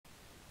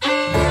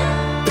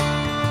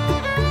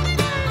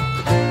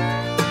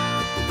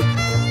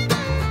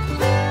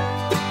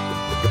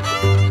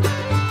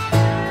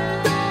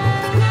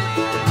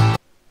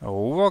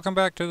Welcome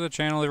back to the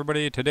channel,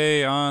 everybody.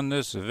 Today on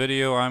this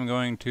video I'm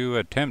going to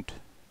attempt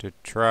to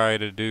try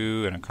to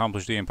do and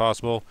accomplish the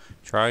impossible,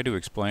 try to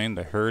explain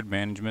the herd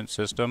management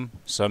system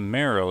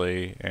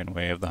summarily in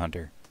Way of the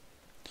Hunter.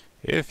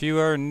 If you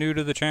are new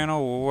to the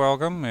channel,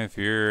 welcome. If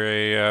you're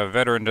a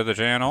veteran to the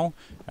channel,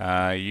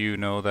 you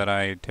know that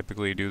I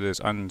typically do this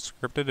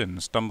unscripted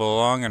and stumble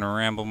along and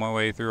ramble my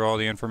way through all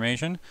the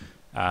information.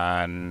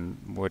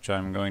 Which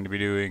I'm going to be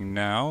doing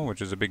now,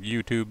 which is a big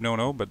YouTube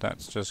no-no, but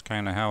that's just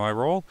kind of how I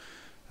roll.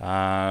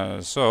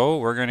 So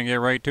we're going to get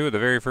right to it. The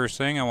very first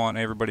thing I want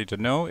everybody to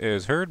know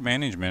is herd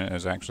management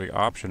is actually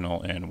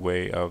optional in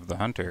Way of the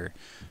Hunter.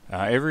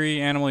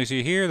 Every animal you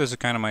see here, this is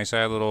kind of my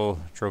sad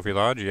little trophy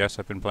lodge. Yes,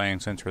 I've been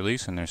playing since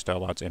release and there's still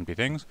lots of empty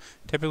things.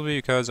 Typically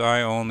because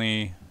I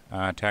only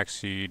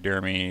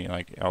taxidermy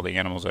like all the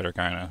animals that are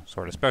kind of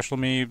sort of special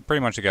to me. Pretty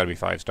much they got to be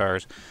 5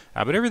 stars.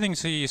 But everything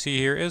you see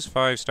here is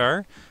 5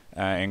 star,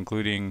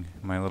 including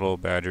my little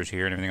badgers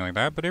here and everything like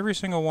that. But every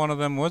single one of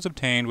them was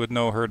obtained with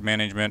no herd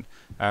management,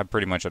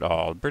 pretty much at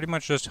all. Pretty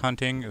much just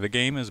hunting. The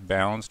game is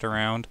balanced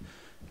around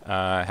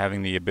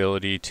having the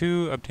ability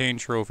to obtain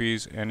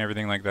trophies and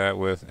everything like that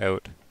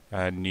without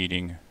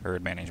needing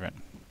herd management.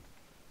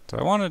 So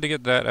I wanted to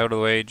get that out of the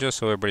way just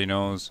so everybody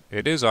knows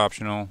it is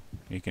optional.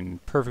 You can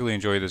perfectly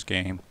enjoy this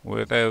game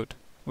without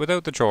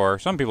the chore.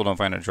 Some people don't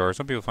find it a chore.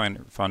 Some people find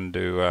it fun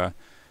to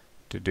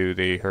do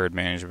the herd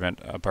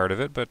management part of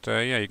it. But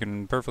yeah, you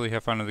can perfectly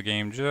have fun with the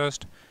game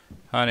just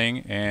hunting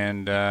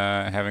and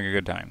having a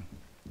good time.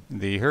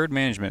 The herd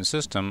management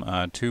system,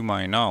 to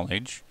my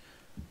knowledge,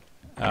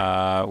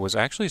 was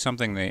actually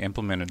something they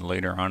implemented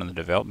later on in the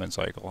development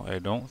cycle. I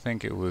don't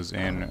think it was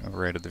in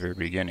right at the very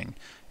beginning.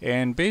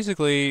 And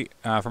basically,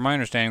 from my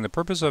understanding, the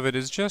purpose of it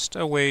is just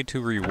a way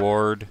to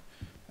reward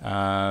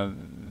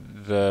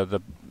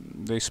the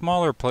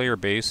smaller player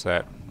base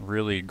that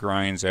really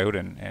grinds out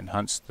and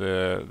hunts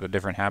the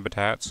different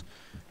habitats.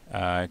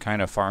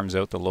 Kind of farms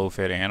out the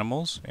low-fed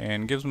animals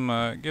and gives them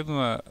a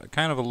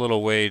kind of a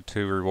little way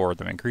to reward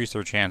them, increase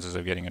their chances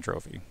of getting a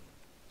trophy.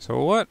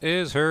 So what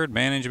is herd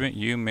management,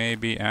 you may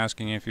be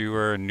asking if you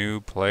are a new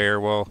player.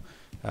 Well,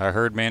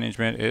 herd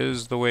management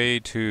is the way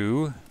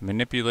to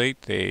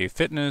manipulate the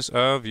fitness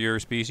of your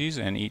species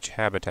and each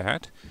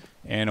habitat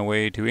in a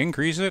way to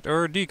increase it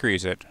or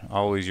decrease it.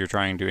 Always you're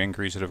trying to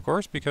increase it, of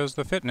course, because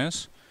the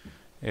fitness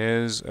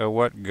is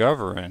what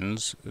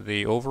governs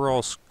the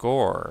overall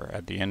score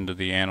at the end of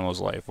the animal's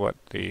life, what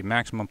the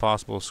maximum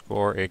possible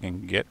score it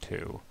can get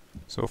to.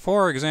 So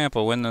for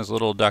example, when this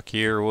little duck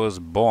here was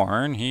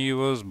born, he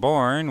was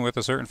born with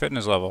a certain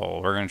fitness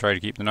level. We're going to try to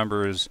keep the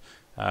numbers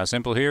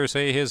simple here.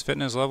 Say his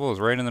fitness level is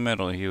right in the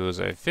middle. He was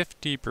a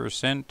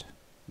 50%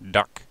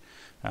 duck.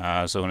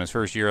 So in his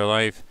first year of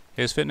life,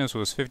 his fitness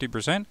was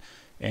 50%.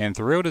 And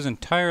throughout his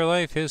entire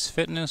life, his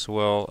fitness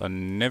will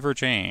never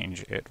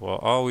change. It will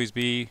always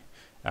be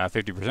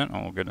 50%.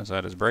 Oh goodness,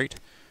 that is bright.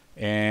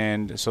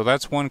 And so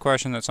that's one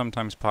question that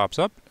sometimes pops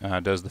up.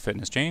 Does the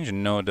fitness change?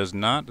 And no, it does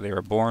not. They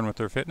are born with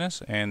their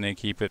fitness and they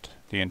keep it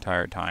the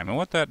entire time. And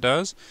what that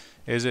does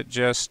is it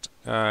just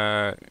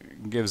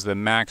gives the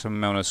maximum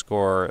amount of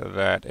score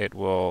that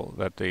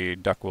the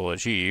duck will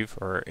achieve,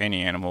 or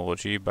any animal will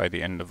achieve, by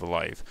the end of the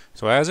life.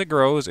 So as it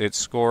grows, its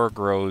score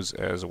grows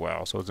as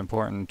well. So it's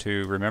important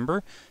to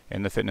remember,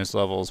 and the fitness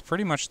level is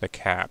pretty much the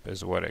cap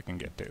is what it can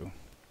get to.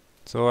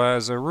 So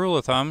as a rule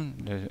of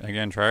thumb,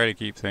 again, try to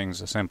keep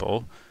things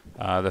simple.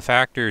 The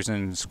factors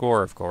in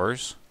score, of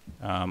course,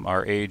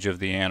 are age of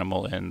the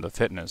animal and the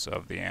fitness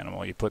of the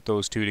animal. You put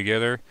those two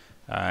together,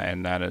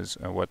 and that is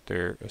what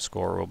their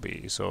score will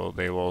be. So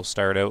they will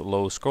start out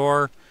low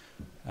score,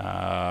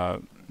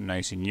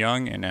 nice and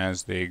young, and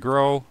as they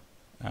grow,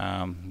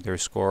 their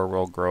score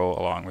will grow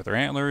along with their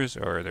antlers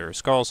or their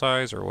skull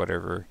size or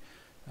whatever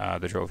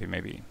the trophy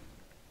may be.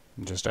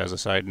 Just as a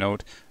side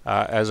note,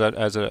 as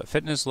a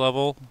fitness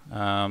level,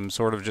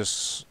 sort of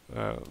just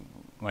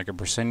like a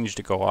percentage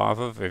to go off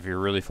of if you're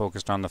really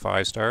focused on the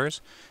 5 stars.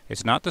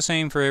 It's not the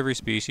same for every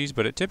species,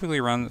 but it typically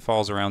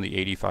falls around the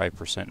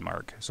 85%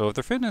 mark. So if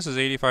their fitness is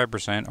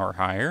 85% or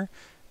higher,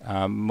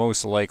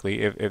 most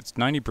likely, if it's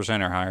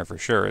 90% or higher for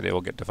sure, they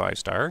will get to 5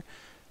 star.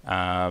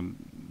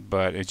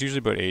 But it's usually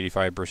about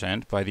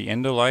 85%. By the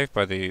end of life,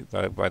 by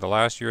the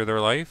last year of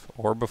their life,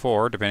 or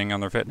before, depending on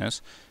their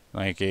fitness,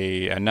 like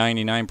a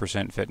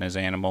 99% fitness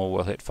animal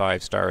will hit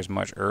 5 stars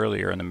much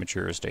earlier in the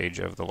mature stage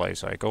of the life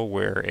cycle,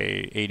 where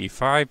a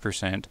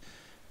 85%,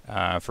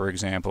 for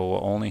example,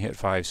 will only hit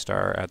 5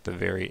 star at the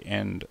very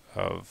end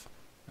of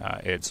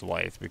its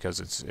life,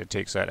 because it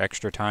takes that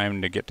extra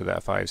time to get to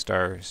that 5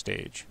 star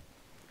stage.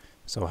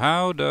 So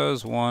how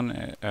does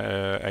one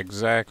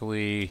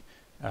exactly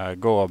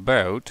go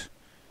about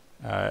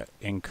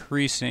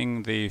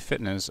increasing the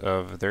fitness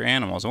of their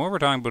animals? And what we're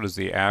talking about is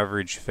the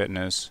average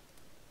fitness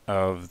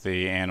of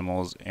the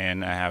animals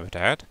in a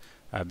habitat,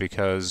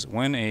 because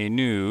when a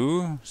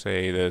new,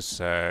 say this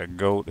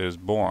goat is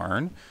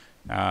born,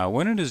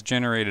 when it is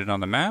generated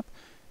on the map,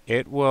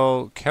 it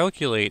will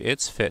calculate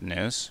its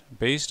fitness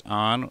based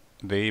on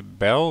the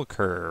bell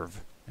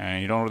curve.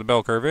 And you don't know what the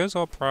bell curve is?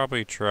 I'll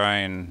probably try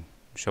and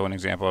show an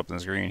example up on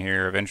the screen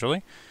here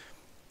eventually.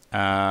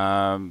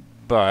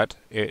 But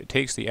it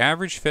takes the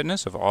average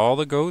fitness of all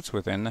the goats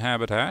within the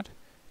habitat,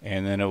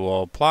 and then it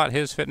will plot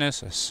his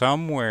fitness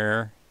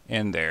somewhere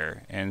in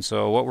there. And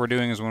so what we're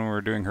doing is, when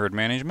we're doing herd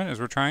management, is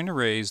we're trying to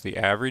raise the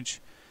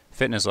average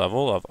fitness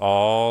level of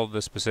all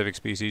the specific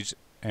species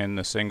in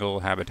the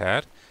single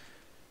habitat,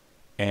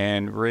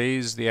 and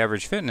raise the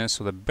average fitness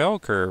so the bell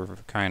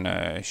curve kind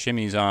of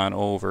shimmies on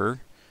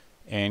over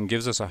and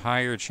gives us a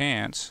higher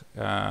chance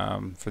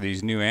for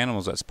these new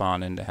animals that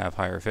spawn in to have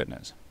higher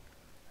fitness.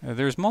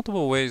 There's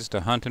multiple ways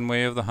to hunt in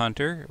Way of the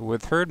Hunter.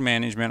 With herd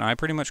management, I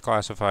pretty much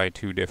classify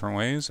two different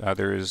ways.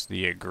 There's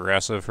the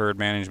aggressive herd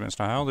management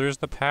style, there's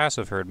the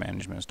passive herd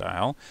management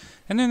style,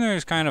 and then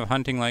there's kind of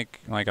hunting like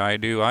I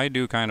do. I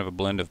do kind of a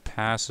blend of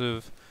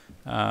passive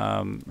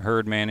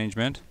herd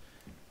management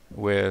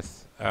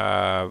with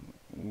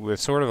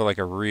sort of like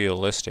a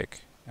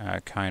realistic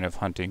kind of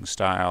hunting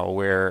style,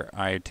 where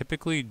I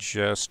typically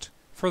just,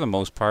 for the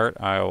most part,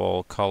 I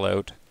will cull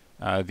out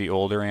the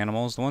older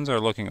animals, the ones that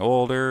are looking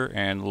older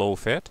and low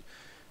fit.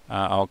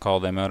 I'll call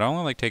them out. I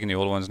only like taking the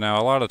old ones.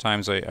 Now, a lot of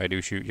times I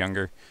do shoot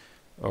younger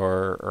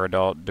or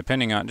adult,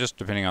 depending on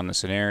the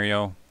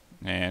scenario,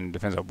 and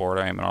depends how bored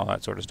I am and all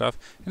that sort of stuff.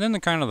 And then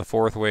the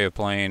fourth way of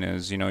playing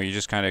is, you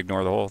just kind of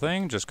ignore the whole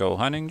thing, just go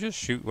hunting, just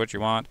shoot what you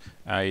want.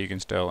 You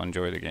can still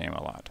enjoy the game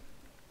a lot.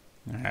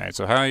 Alright,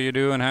 so how you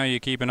doing? How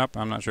you keeping up?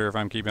 I'm not sure if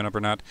I'm keeping up or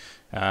not.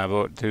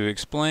 But to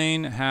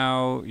explain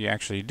how you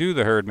actually do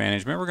the herd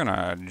management, we're going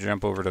to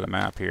jump over to the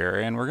map here,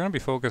 and we're going to be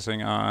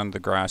focusing on the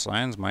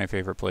grasslands, my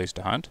favorite place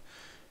to hunt.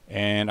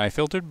 And I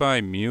filtered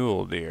by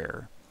mule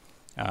deer.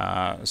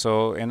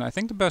 And I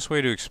think the best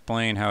way to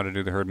explain how to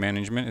do the herd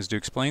management is to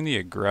explain the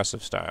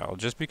aggressive style,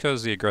 just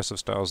because the aggressive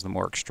style is the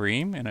more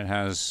extreme, and it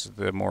has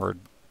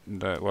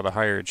the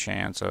higher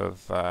chance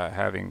of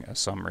having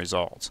some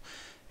results.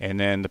 And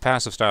then the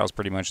passive style is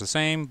pretty much the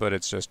same, but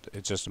it's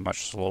just a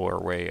much slower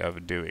way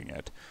of doing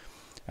it.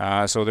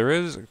 So there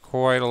is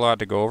quite a lot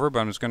to go over, but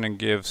I'm just going to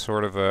give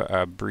sort of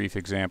a brief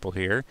example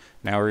here.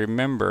 Now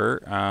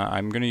remember,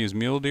 I'm going to use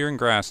mule deer and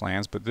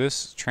grasslands, but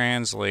this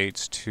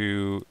translates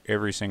to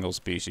every single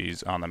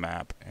species on the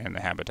map and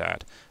the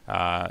habitat.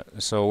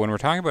 So when we're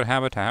talking about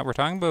habitat, we're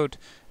talking about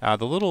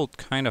the little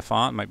kind of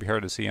font, might be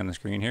hard to see on the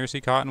screen here.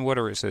 See Cottonwood,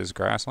 or it says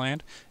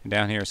grassland, and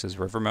down here it says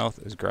Rivermouth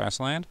is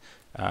grassland.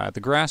 The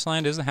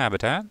grassland is the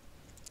habitat.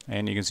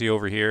 And you can see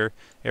over here,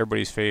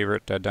 everybody's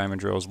favorite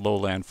diamond drill is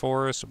lowland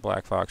forest,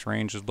 Black Fox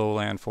Range is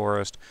lowland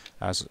forest,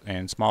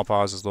 and Small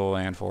Paws is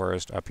lowland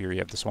forest. Up here you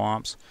have the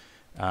swamps.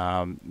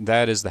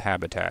 That is the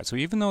habitat. So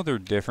even though they're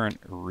different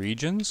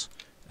regions,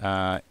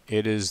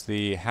 it is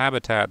the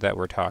habitat that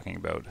we're talking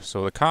about.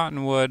 So the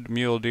Cottonwood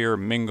mule deer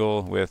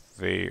mingle with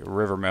the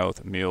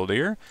Rivermouth mule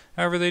deer.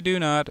 However, they do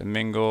not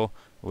mingle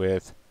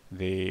with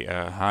the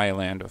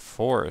highland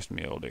forest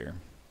mule deer.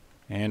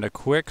 And a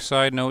quick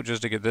side note,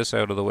 just to get this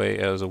out of the way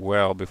as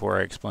well, before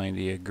I explain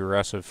the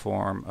aggressive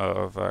form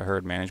of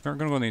herd management. We're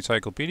going to go to the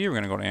encyclopedia, we're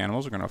going to go to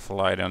animals, we're going to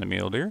fly down to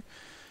mule deer.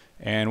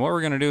 And what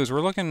we're going to do is we're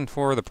looking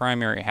for the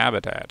primary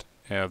habitat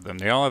of them.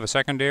 They all have a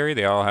secondary,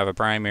 they all have a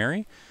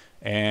primary.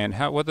 And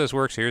what this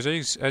works here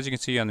is, as you can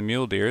see on the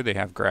mule deer, they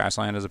have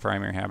grassland as a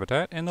primary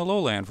habitat, and the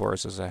lowland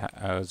forest as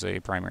a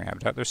primary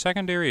habitat. Their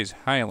secondary is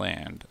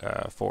highland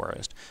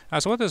forest.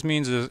 So what this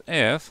means is,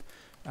 if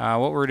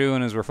what we're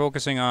doing is we're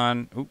focusing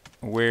on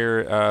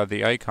where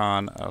the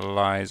icon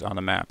lies on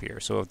the map here.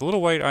 So if the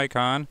little white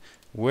icon,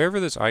 wherever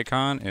this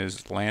icon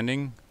is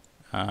landing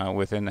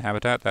within the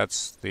habitat,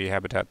 that's the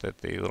habitat that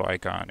the little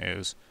icon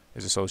is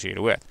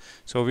associated with.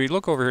 So if we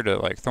look over here to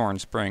like Thorn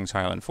Springs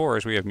Highland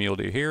Forest, we have mule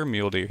deer here,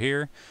 mule deer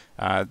here.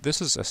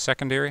 This is a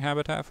secondary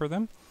habitat for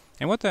them.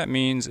 And what that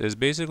means is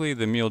basically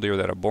the mule deer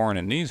that are born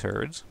in these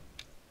herds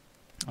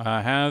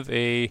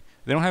they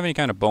don't have any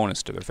kind of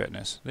bonus to their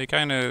fitness. They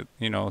kind of,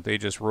 they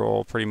just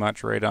roll pretty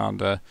much right on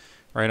the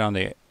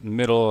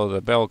middle of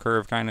the bell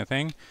curve kind of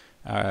thing.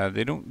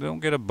 They don't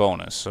get a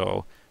bonus.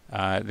 So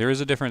there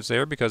is a difference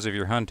there, because if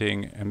you're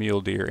hunting a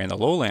mule deer in the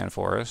lowland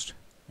forest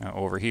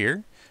over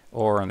here,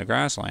 or on the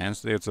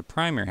grasslands, it's a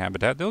primary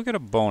habitat, they'll get a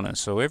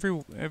bonus. So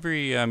every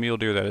mule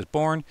deer that is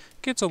born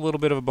gets a little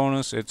bit of a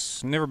bonus.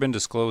 It's never been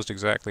disclosed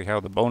exactly how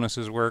the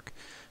bonuses work,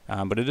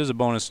 but it is a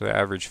bonus to the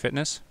average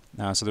fitness.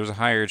 So there's a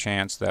higher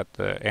chance that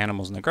the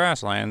animals in the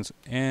grasslands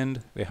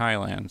and the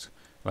highlands,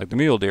 like the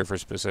mule deer for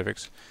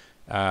specifics,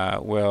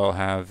 will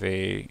have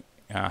a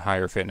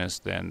higher fitness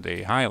than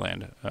the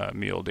highland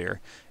mule deer.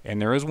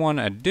 And there is one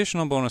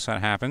additional bonus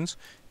that happens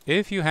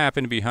if you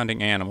happen to be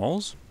hunting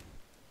animals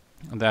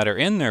that are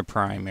in their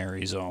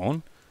primary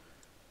zone,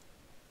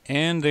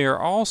 and they are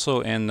also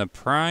in the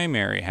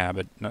primary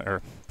in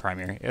their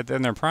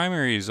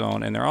primary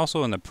zone, and they're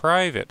also in the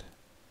private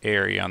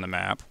area on the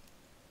map.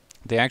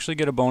 They actually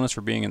get a bonus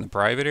for being in the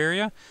private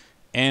area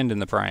and in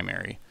the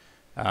primary.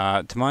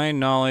 To my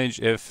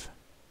knowledge, if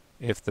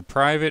the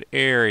private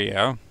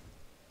area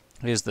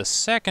is the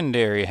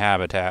secondary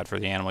habitat for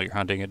the animal you're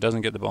hunting, it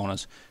doesn't get the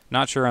bonus.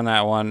 Not sure on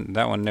that one.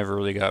 That one never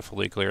really got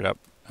fully cleared up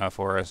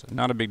for us.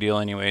 Not a big deal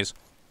anyways.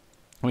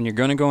 When you're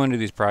going to go into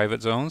these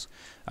private zones,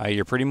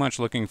 you're pretty much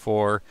looking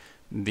for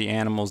the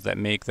animals that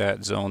make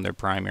that zone their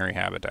primary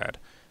habitat,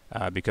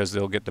 because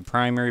they'll get the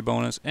primary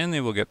bonus and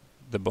they will get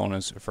the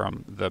bonus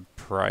from the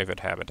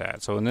private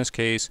habitat. So in this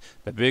case,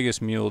 the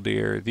biggest mule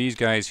deer, these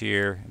guys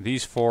here,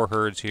 these 4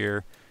 herds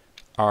here,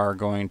 are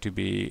going to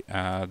be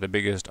the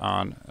biggest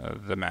on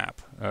the map.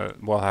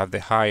 Will have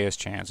the highest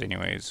chance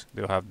anyways.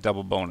 They'll have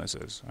double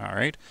bonuses.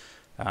 Alright,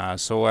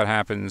 so what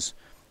happens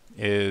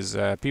is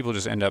people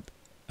just end up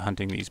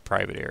hunting these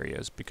private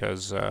areas,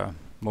 because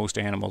most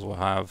animals will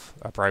have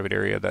a private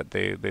area that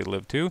they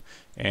live to.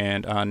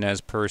 And on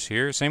Nez Perce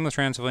here, same with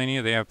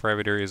Transylvania, they have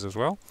private areas as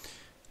well.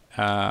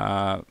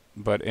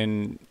 But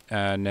in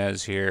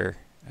Nez here,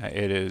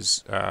 it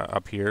is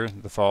up here,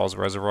 the Falls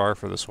Reservoir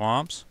for the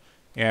swamps.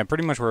 Yeah,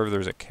 pretty much wherever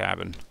there's a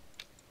cabin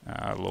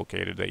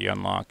located that you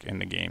unlock in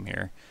the game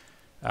here.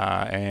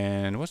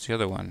 And what's the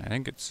other one? I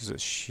think it's, is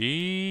it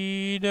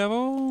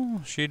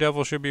She-Devil?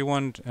 She-Devil should be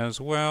one as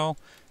well.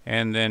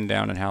 And then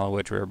down in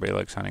Hallowitch, where everybody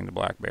likes hunting the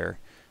black bear,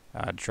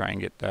 to try and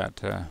get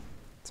that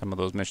some of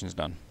those missions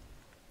done.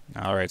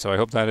 Alright, so I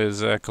hope that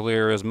is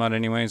clear as mud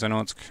anyways. I know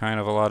it's kind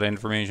of a lot of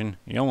information.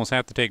 You almost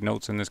have to take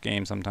notes in this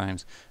game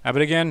sometimes. But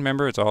again,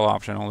 remember, it's all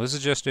optional. This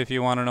is just if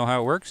you want to know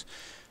how it works.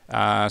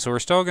 So we're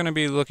still going to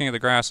be looking at the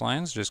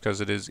grasslands, just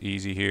because it is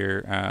easy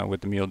here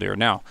with the mule deer.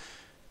 Now,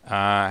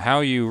 how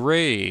you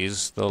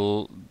raise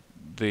the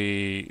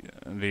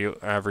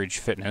average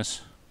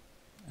fitness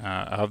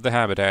of the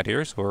habitat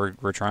here. So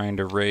we're trying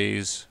to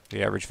raise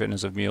the average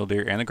fitness of mule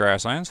deer and the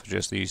grasslands, so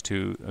just these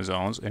 2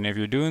 zones. And if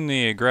you're doing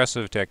the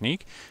aggressive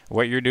technique,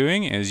 what you're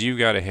doing is you've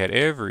got to hit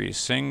every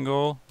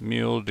single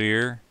mule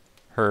deer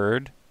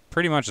herd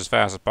pretty much as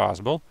fast as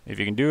possible. If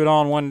you can do it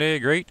all in one day,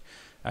 great.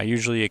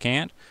 Usually you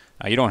can't.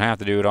 You don't have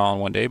to do it all in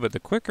one day, but the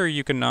quicker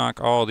you can knock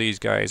all these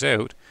guys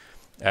out,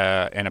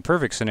 in a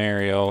perfect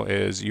scenario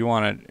is you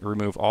want to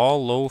remove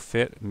all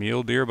low-fit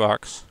mule deer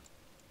bucks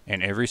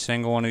in every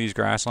single one of these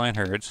grassland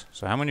herds.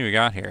 So how many we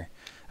got here?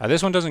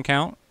 This one doesn't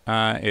count.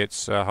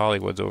 It's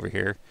Hollywood's over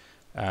here.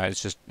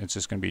 It's just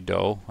going to be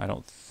doe. I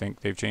don't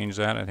think they've changed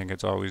that. I think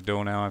it's always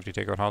doe now after you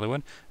take out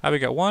Hollywood. We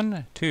got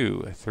 1,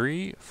 2,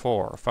 3,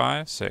 4,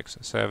 5, 6,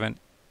 7,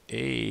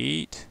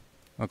 8.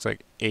 Looks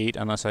like 8,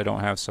 unless I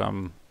don't have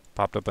some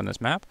popped up on this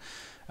map.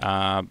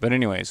 But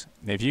anyways,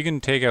 if you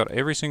can take out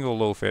every single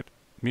low-fit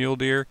mule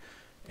deer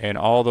and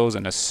all those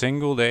in a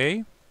single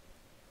day,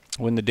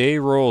 when the day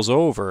rolls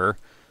over,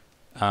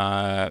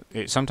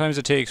 sometimes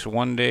it takes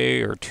 1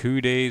 day or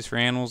 2 days for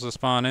animals to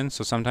spawn in,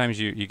 so sometimes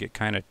you get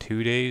kind of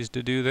 2 days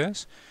to do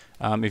this.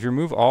 If you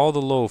remove all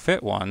the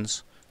low-fit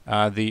ones,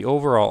 the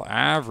overall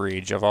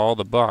average of all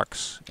the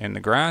bucks in the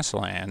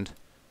grassland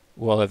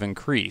will have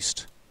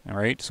increased.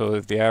 Alright, so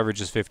if the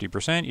average is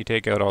 50%, you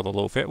take out all the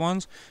low-fit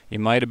ones, you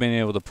might have been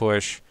able to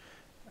push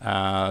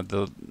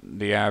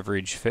the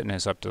average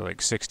fitness up to like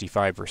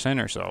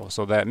 65% or so.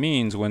 So that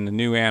means when the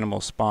new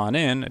animals spawn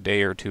in a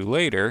day or 2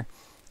 later,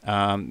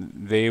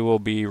 they will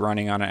be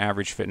running on an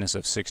average fitness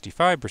of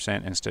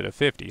 65% instead of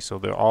 50. So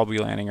they'll all be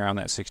landing around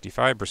that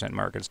 65%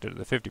 mark instead of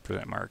the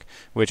 50% mark,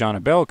 which on a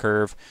bell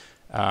curve,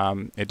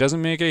 it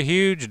doesn't make a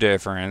huge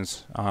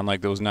difference on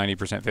like those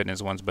 90%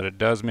 fitness ones, but it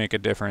does make a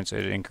difference.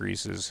 It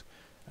increases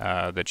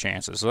the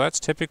chances. So that's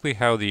typically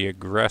how the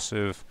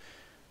aggressive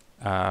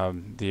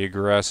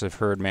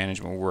herd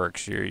management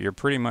works. You're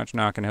pretty much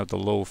knocking out the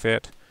low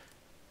fit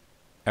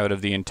out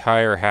of the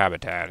entire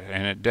habitat,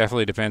 and it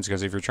definitely depends,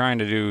 because if you're trying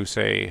to do,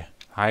 say,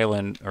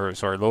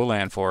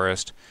 lowland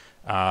forest,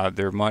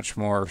 they're much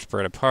more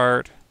spread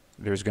apart.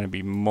 There's going to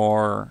be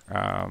more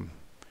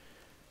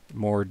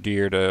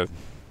deer to,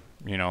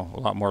 a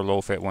lot more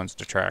low fit ones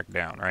to track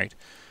down, right?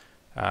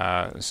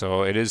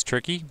 So it is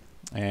tricky,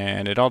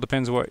 and it all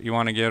depends what you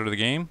want to get out of the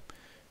game.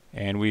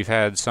 And we've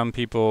had some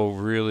people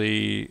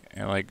really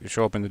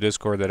show up in the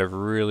Discord that have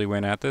really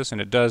went at this,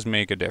 and it does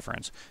make a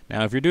difference.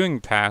 Now, if you're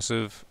doing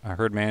passive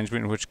herd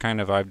management, which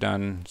kind of I've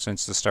done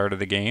since the start of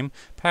the game,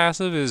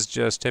 passive is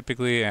just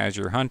typically as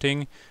you're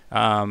hunting,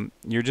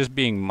 you're just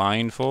being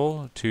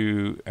mindful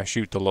to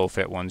shoot the low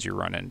fit ones you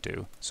run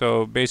into.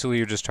 So basically,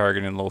 you're just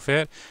targeting low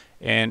fit,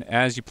 and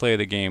as you play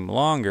the game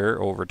longer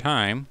over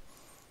time,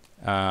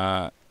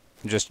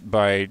 just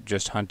by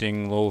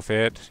hunting low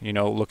fit,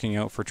 looking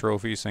out for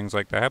trophies, things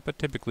like that, but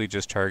typically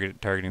just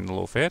targeting the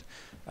low fit,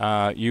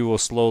 you will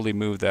slowly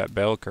move that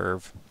bell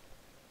curve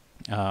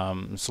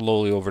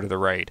slowly over to the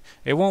right.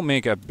 It won't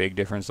make a big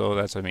difference though.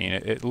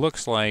 It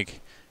looks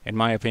like, in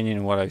my opinion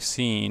and what I've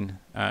seen,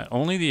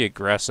 only the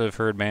aggressive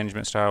herd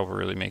management style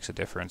really makes a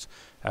difference.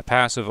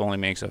 Passive only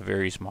makes a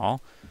very small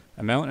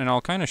amount, and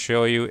I'll kind of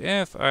show you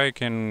if I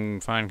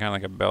can find kind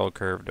of like a bell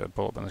curve to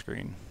pull up on the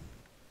screen.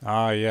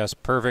 Ah yes,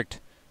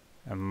 perfect.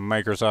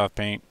 Microsoft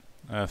Paint,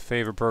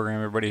 favorite program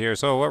everybody here.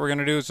 So what we're going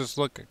to do is just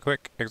look at a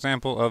quick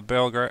example of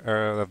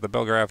the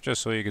bell graph,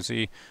 just so you can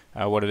see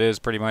what it is.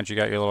 Pretty much you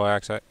got your little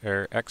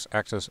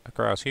x-axis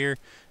across here,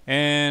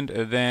 and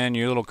then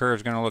your little curve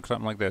is going to look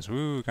something like this.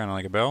 Ooh, kind of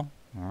like a bell,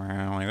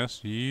 around like this.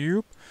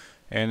 Yep.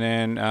 And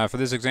then for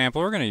this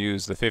example, we're going to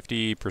use the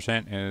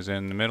 50% is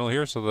in the middle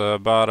here. So the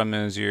bottom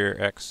is your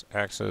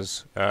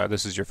x-axis.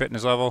 This is your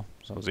fitness level,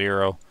 so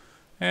 0.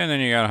 And then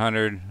you got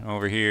 100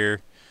 over here.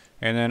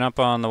 And then up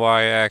on the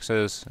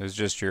y-axis is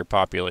just your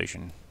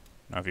population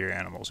of your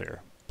animals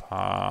here.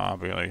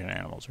 Population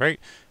animals, right?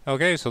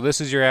 Okay, so this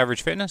is your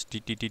average fitness.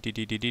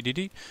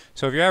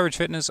 So if your average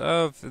fitness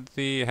of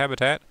the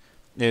habitat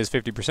is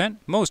 50%,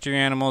 most of your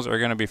animals are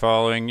going to be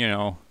following, you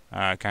know,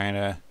 kind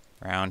of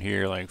around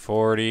here like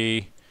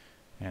 40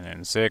 and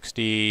then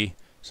 60.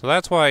 So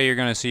that's why you're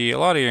going to see a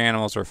lot of your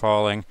animals are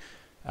falling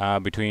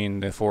between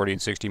the 40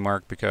 and 60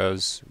 mark,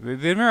 because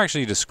they've never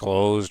actually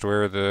disclosed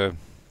where the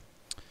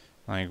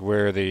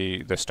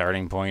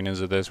starting point is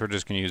of this. We're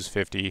just going to use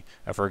 50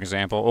 for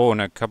example. Oh, and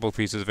a couple of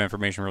pieces of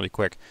information really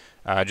quick.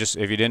 Just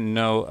if you didn't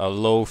know, a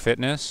low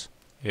fitness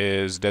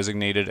is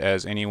designated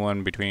as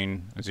anyone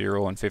between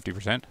 0 and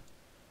 50%.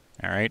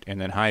 Alright, and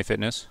then high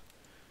fitness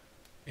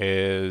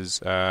is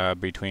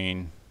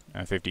between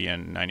 50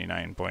 and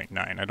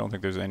 99.9. I don't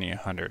think there's any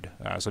 100.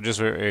 So just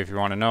if you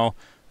want to know,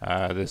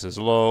 this is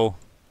low,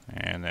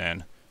 and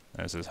then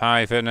this is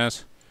high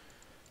fitness.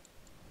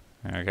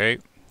 Okay,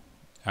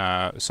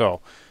 yeah,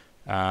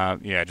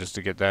 just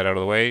to get that out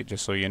of the way,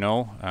 just so you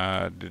know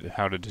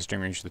how to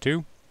distinguish the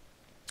two.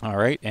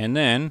 Alright, and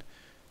then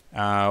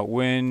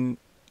when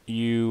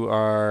you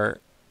are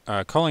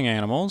culling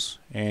animals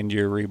and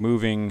you're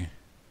removing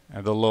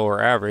the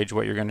lower average,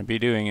 what you're going to be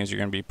doing is you're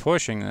going to be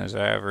pushing this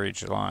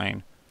average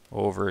line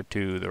over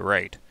to the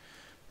right.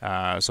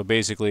 So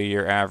basically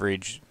your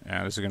average,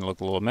 this is going to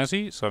look a little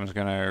messy, so I'm just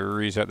going to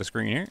reset the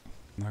screen here.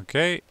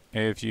 Okay,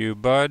 if you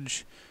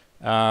budge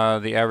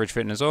the average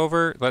fitness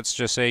over, let's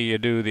just say you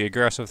do the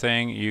aggressive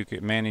thing, you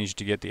could manage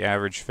to get the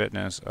average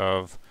fitness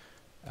of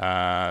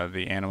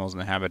the animals in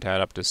the habitat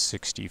up to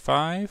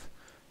 65.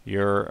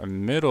 Your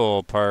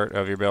middle part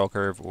of your bell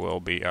curve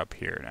will be up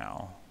here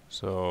now.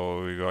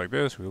 So we go like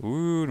this,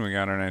 and we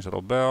got our nice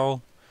little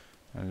bell.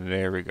 And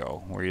there we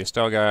go, where you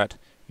still got,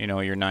 you know,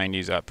 your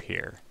 90s up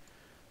here.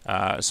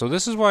 So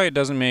this is why it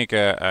doesn't make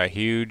a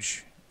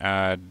huge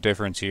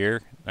difference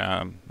here.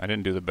 I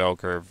didn't do the bell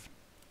curve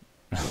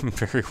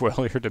very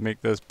well here to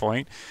make this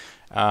point,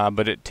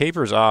 but it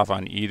tapers off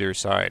on either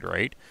side,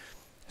 right?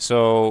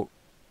 So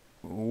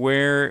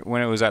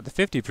when it was at the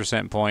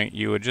 50% point,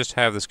 you would just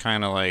have this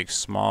kind of like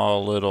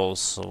small little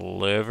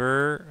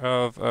sliver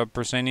of a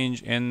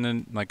percentage in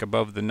the, like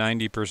above the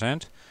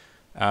 90%.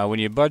 When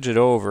you budge it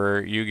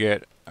over, you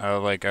get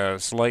like a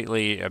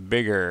slightly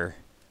bigger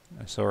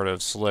sort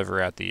of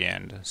sliver at the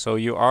end. So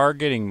you are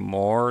getting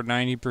more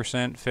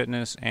 90%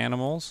 fitness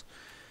animals.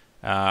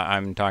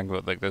 I'm talking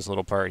about like this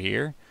little part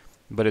here,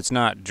 but it's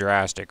not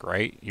drastic,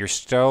 right? You're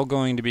still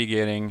going to be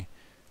getting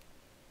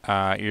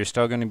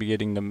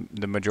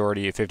the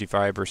majority of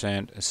 55%,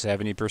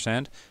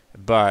 70%,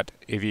 but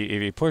if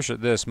you push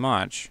it this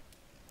much,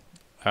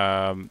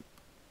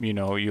 you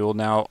know, you'll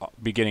now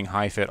be getting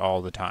high fit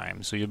all the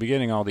time. So you'll be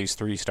getting all these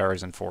 3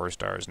 stars and 4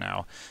 stars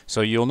now. So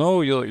you'll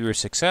know you're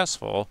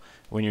successful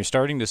when you're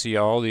starting to see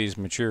all these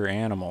mature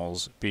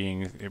animals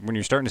when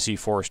you're starting to see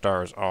 4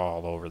 stars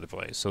all over the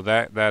place. So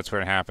that's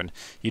what happened.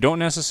 You don't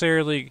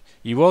necessarily,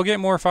 you will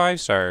get more 5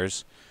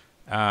 stars,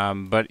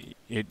 but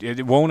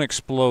it won't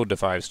explode to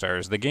 5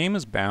 stars. The game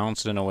is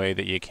balanced in a way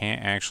that you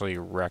can't actually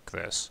wreck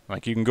this.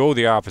 Like you can go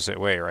the opposite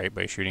way, right,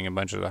 by shooting a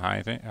bunch of the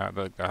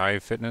high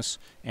fitness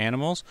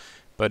animals.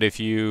 But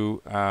if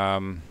you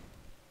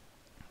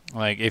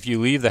if you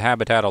leave the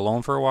habitat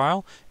alone for a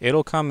while,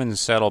 it'll come and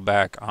settle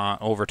back on,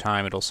 over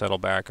time it'll settle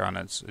back on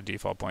its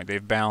default point.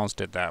 They've balanced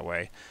it that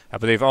way.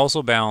 But they've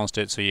also balanced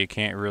it so you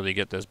can't really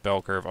get this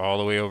bell curve all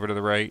the way over to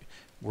the right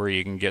where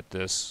you can get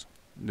this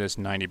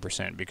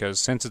 90%, because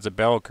since it's a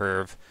bell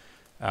curve,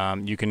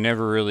 you can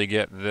never really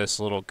get this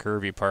little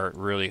curvy part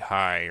really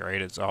high,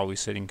 right? It's always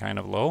sitting kind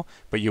of low,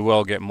 but you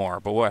will get more.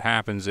 But what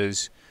happens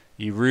is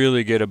you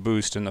really get a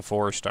boost in the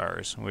 4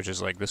 stars, which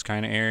is like this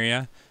kind of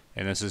area,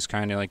 and this is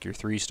kind of like your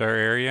 3-star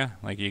area.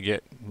 Like you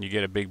get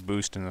a big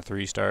boost in the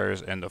 3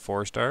 stars and the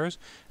 4 stars,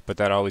 but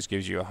that always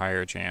gives you a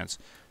higher chance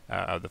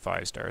of the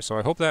 5 stars. So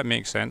I hope that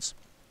makes sense.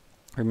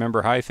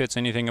 Remember, high fits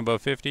anything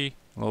above 50,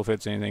 low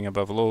fits anything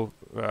above below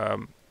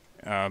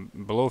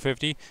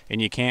 50,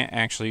 and you can't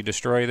actually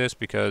destroy this,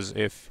 because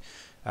if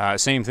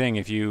same thing,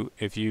 if you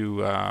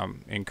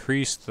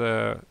increase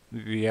the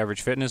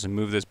average fitness and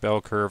move this bell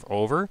curve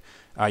over,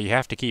 you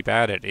have to keep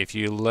at it. If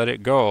you let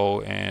it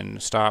go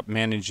and stop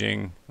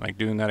managing, like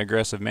doing that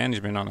aggressive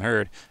management on the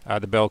herd,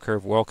 the bell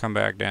curve will come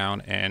back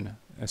down and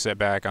set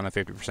back on the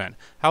 50%.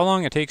 How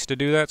long it takes to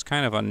do that's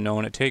kind of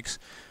unknown. It takes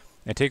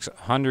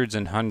hundreds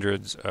and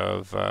hundreds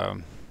of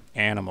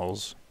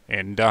animals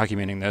and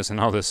documenting this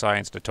and all this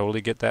science to totally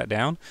get that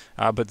down,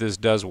 but this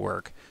does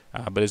work.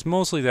 But it's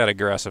mostly that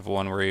aggressive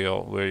one where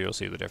you'll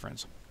see the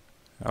difference.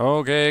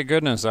 Okay,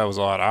 goodness, that was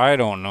a lot. I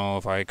don't know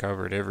if I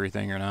covered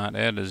everything or not.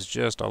 It is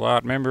just a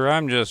lot. Remember,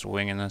 I'm just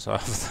winging this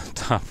off the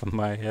top of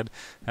my head.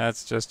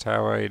 That's just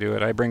how I do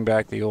it. I bring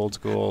back the old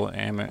school,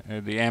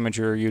 the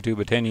amateur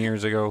YouTube of 10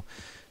 years ago.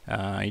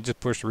 You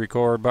just push the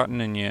record button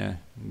and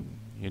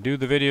you you do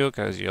the video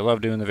because you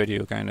love doing the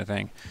video kind of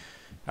thing.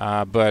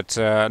 But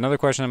another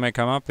question that might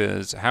come up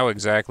is how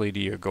exactly do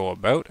you go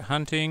about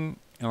hunting,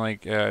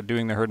 like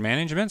doing the herd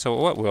management? So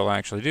what we'll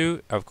actually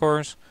do, of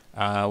course,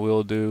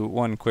 we'll do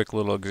one quick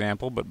little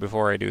example. But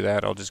before I do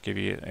that, I'll just give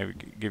you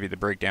the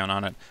breakdown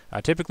on it.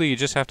 Typically, you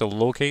just have to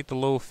locate the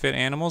low-fit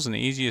animals, and the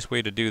easiest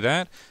way to do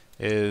that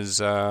is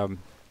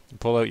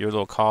pull out your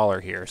little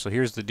collar here. So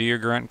here's the deer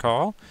grunt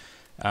call.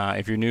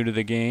 If you're new to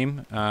the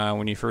game,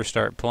 when you first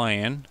start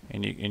playing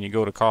and you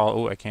go to call,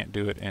 oh, I can't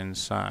do it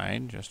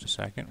inside. Just a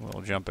second.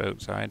 We'll jump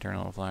outside, turn a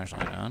little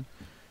flashlight on.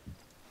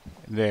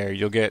 There,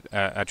 you'll get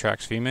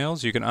attracts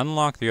females. You can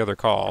unlock the other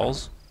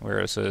calls where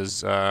it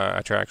says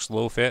attracts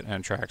low fit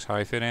and attracts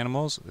high fit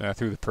animals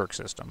through the perk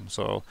system.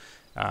 So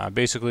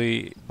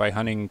basically, by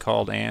hunting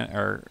called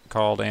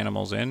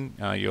animals in,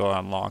 you'll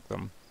unlock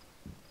them.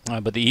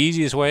 But the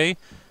easiest way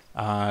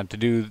to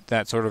do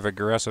that sort of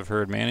aggressive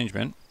herd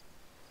management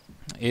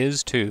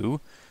is to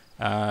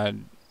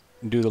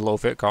do the low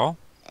fit call,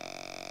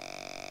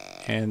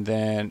 and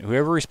then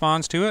whoever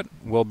responds to it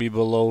will be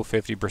below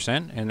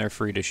 50% and they're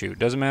free to shoot.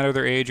 Doesn't matter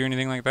their age or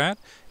anything like that.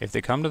 If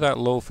they come to that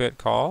low fit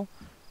call,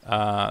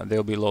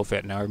 they'll be low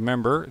fit. Now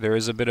remember, there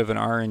is a bit of an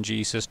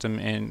RNG system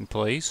in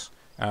place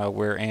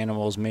where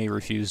animals may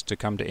refuse to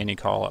come to any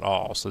call at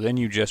all, so then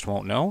you just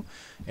won't know.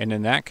 And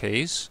in that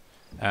case,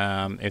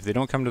 if they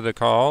don't come to the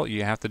call,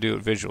 you have to do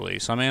it visually.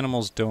 Some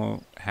animals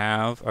don't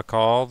have a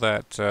call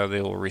that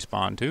they will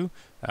respond to,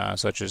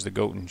 such as the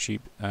goat and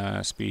sheep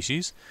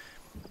species.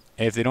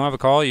 If they don't have a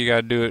call, you got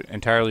to do it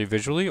entirely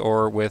visually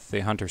or with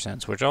the hunter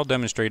sense, which I'll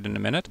demonstrate in a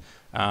minute.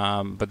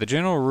 But the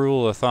general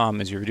rule of thumb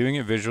is you're doing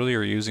it visually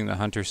or using the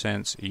hunter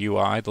sense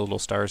UI, the little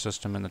star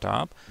system in the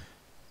top.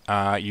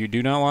 You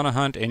do not want to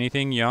hunt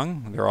anything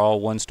young. They're all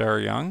 1-star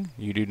young.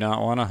 You do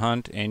not want to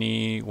hunt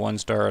any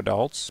 1-star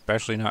adults,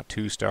 especially not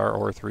 2-star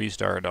or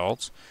 3-star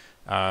adults.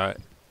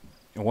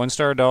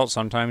 1-star adults,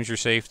 sometimes you're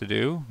safe to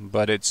do,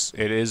 but it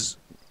is,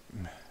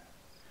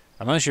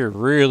 unless you're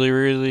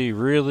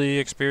really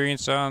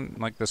experienced on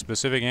like the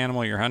specific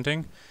animal you're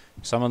hunting,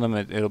 some of them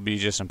it'll be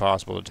just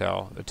impossible to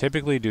tell. But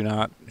typically do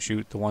not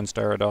shoot the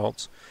 1-star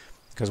adults,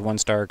 because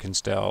 1-star can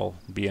still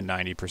be a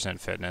 90%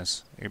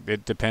 fitness.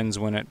 It depends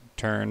when it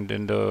turned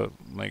into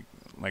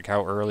like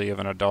how early of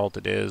an adult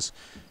it is.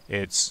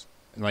 It's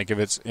like if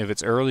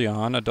it's early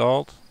on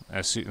adult,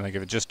 like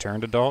if it just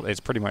turned adult, it's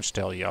pretty much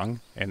still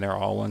young, and they're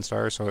all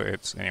 1-star. So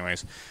it's,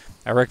 anyways,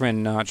 I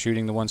recommend not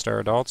shooting the 1-star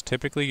adults.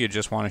 Typically, you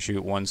just want to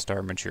shoot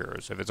 1-star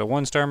matures. If it's a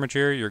 1-star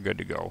mature, you're good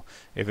to go.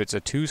 If it's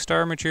a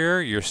 2-star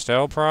mature, you're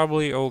still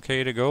probably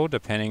okay to go,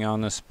 depending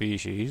on the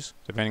species,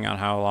 depending on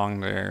how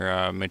long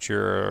their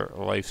mature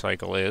life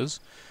cycle is.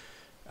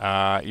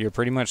 You're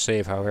pretty much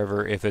safe.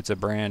 However, if it's a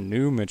brand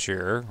new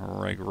mature,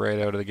 like right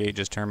out of the gate,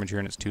 just turned mature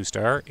and it's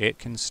 2-star, it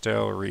can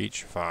still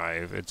reach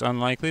 5. It's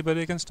unlikely, but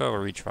it can still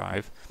reach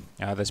 5.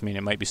 This means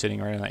it might be sitting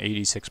right on the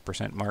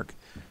 86% mark,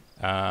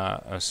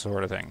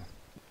 sort of thing.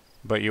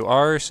 But you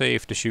are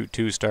safe to shoot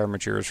 2-star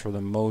matures for the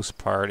most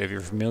part if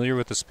you're familiar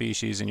with the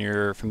species and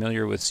you're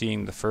familiar with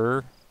seeing the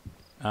fur,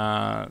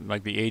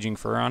 like the aging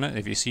fur on it.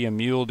 If you see a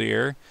mule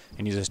deer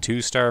and he's a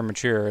 2-star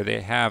mature,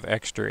 they have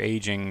extra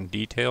aging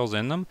details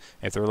in them.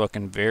 If they're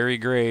looking very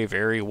gray,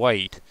 very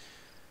white,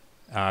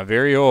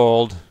 very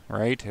old,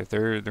 right? If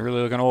they're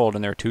really looking old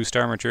and they're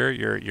 2-star mature,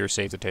 you're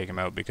safe to take him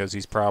out, because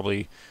he's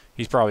probably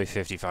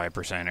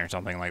 55% or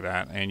something like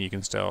that, and you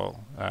can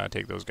still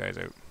take those guys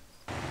out.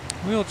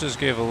 We'll just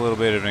give a little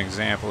bit of an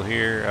example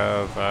here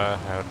of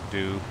how to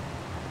do,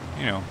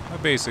 a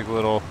basic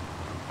little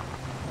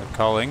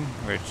culling,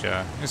 which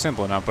is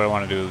simple enough, but I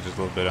want to do just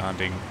a little bit of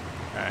hunting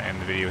in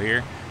the video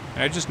here.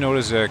 And I just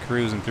noticed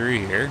cruising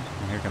through here,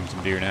 and here comes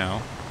some deer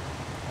now.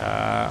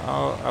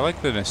 I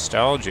like the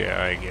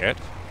nostalgia I get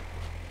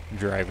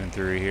driving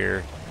through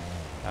here.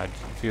 It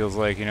feels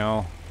like,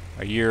 a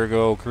year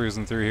ago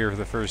cruising through here for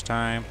the first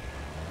time.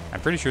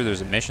 I'm pretty sure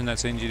there's a mission that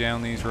sends you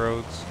down these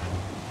roads,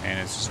 and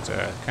it's just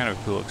kind of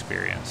a cool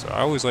experience. So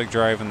I always like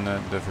driving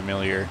the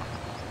familiar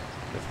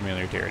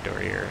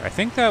territory here. I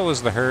think that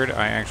was the herd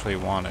I actually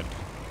wanted.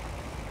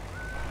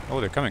 Oh,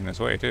 they're coming this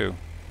way too.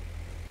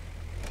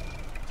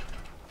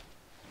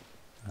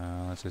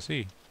 Let's just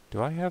see.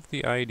 Do I have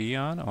the ID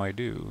on? Oh, I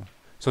do.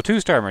 So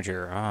 2-star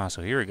mature.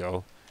 So here we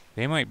go.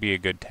 They might be a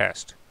good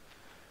test,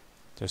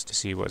 just to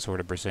see what sort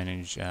of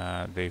percentage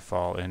they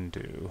fall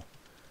into.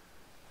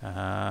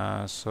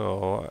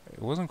 So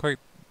it wasn't quite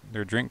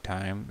their drink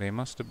time. They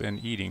must have been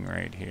eating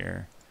right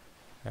here.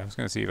 I was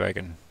going to see if I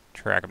can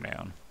track them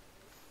down.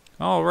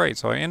 Alright,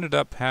 so I ended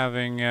up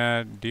having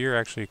deer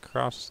actually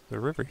cross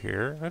the river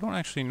here. I don't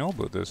actually know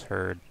about this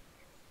herd.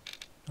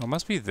 Oh, it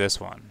must be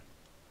this one.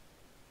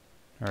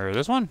 Or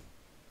this one?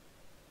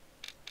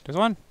 This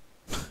one?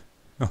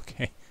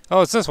 Okay.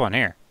 Oh, it's this one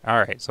here.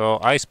 Alright, so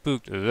I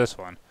spooked this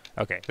one.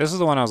 Okay, this is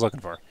the one I was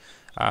looking for.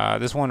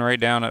 This one right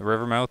down at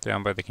Rivermouth,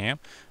 down by the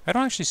camp. I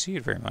don't actually see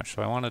it very much,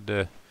 so I wanted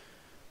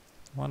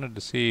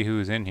to see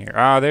who's in here.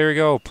 There we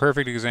go.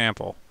 Perfect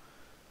example.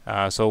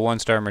 So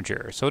 1-star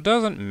mature. So it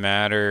doesn't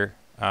matter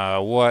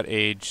what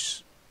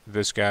age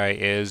this guy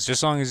is, just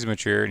as long as he's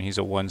mature and he's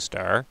a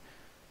 1-star,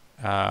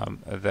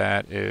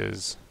 that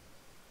is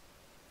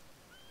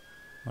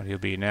what he'll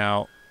be.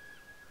 Now,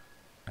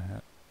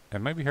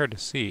 it might be hard to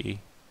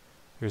see.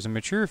 There's a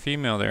mature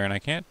female there, and I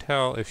can't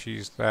tell if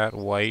she's that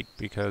white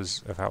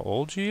because of how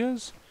old she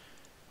is,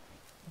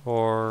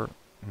 or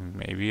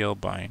maybe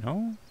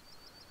albino.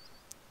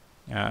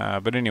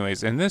 But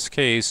anyways, in this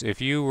case,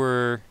 if you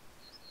were,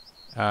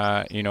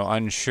 you know,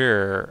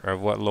 unsure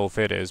of what low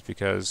fit is,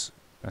 because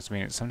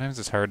sometimes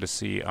it's hard to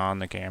see on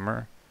the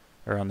camera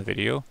or on the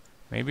video.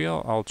 Maybe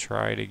I'll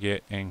try to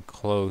get in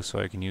close so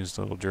I can use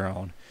the little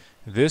drone.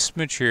 This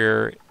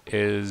mature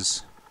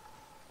is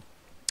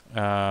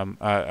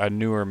a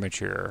newer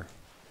mature,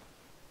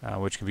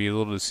 which can be a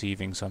little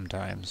deceiving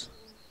sometimes.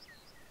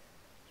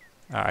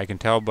 I can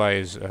tell by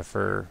his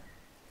fur.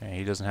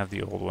 He doesn't have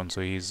the old one,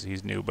 so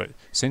he's new. But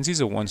since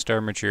he's a 1-star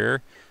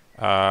mature,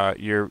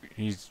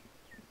 he's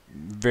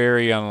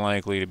very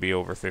unlikely to be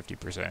over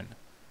 50%.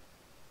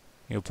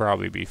 He'll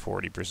probably be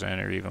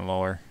 40% or even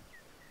lower.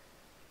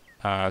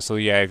 So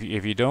yeah,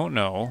 if you don't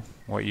know,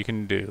 what you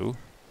can do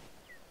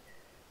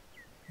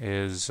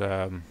is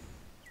do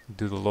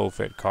the low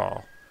fit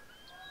call.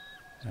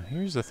 Now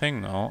here's the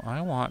thing though,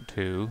 I want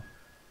to...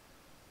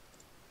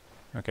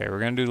 Okay, we're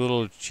going to do a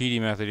little cheaty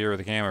method here with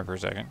the camera for a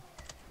second.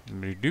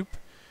 Doop.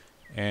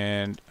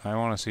 And I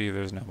want to see if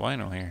there's an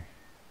albino here.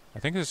 I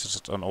think it's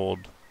just an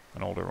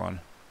older one.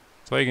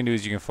 So all you can do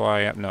is you can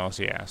fly up. No,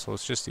 so yeah, so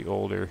it's just the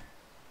older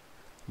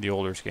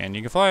scan.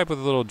 You can fly up with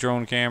a little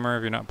drone camera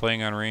if you're not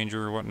playing on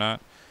Ranger or whatnot.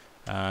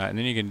 And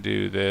then you can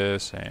do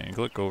this and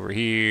click over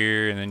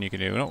here, and then you can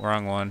do, no,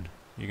 wrong one.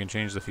 You can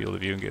change the field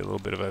of view and get a little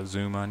bit of a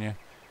zoom on you.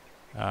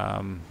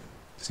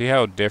 See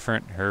how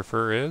different her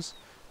fur is?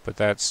 But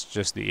that's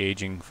just the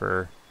aging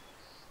fur.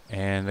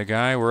 And the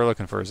guy we're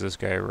looking for is this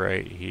guy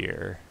right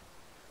here.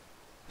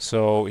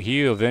 So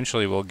he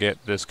eventually will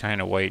get this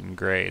kind of white and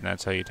gray, and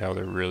that's how you tell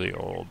they're really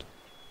old.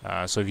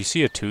 So if you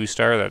see a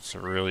 2-star that's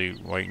really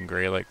white and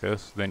gray like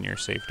this, then you're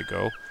safe to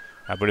go.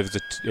 But if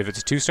it's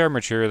a 2-star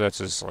mature that's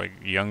this like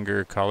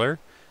younger color,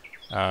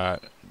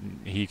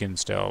 he can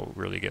still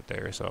really get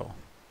there. So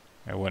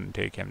I wouldn't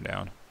take him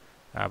down.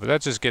 But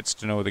that just gets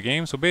to know the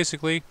game. So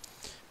basically,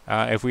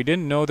 if we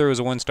didn't know there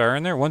was a 1-star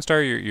in there,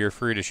 1-star you're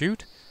free to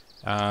shoot.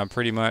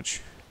 Pretty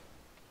much,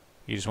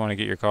 you just want to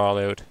get your call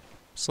out,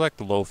 select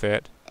the low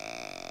fit,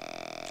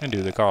 and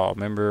do the call.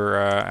 Remember,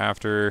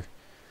 after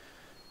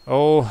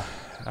the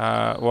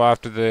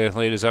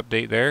latest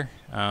update there,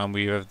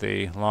 we have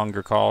the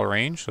longer call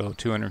range, so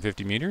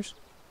 250 meters.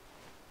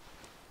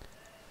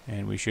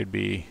 And we should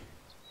be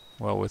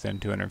well within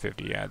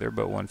 250. Yeah, they're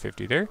about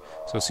 150 there.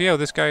 So see how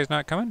this guy is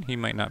not coming? He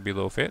might not be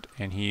low fit,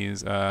 and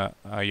he's a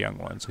young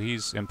one, so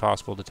he's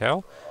impossible to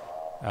tell.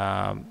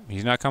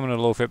 He's not coming at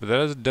a low fit, but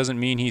that doesn't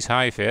mean he's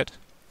high fit.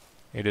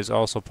 It is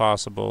also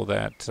possible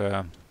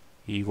that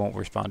he won't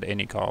respond to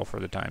any call for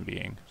the time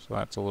being. So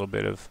that's a little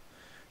bit of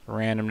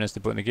randomness to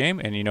put in the game.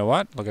 And you know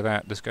what? Look at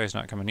that. This guy's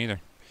not coming either.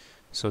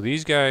 So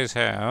these guys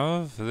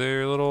have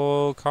their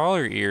little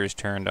collar ears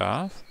turned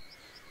off.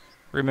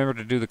 Remember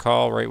to do the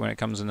call right when it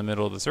comes in the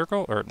middle of the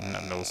circle, or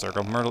not middle of the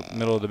circle,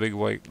 middle of the big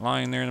white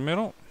line there in the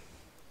middle,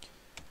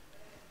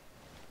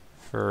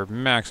 for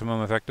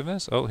maximum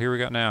effectiveness. Oh, here we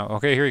go now.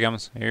 Okay, here he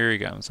comes. Here he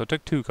comes. So it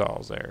took 2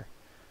 calls there.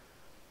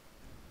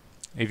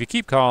 If you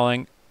keep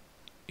calling,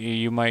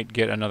 you might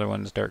get another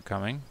one to start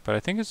coming, but I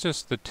think it's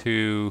just the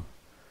two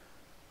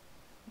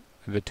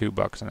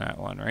bucks in that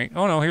one, right?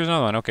 Oh no, here's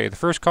another one. Okay, the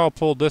first call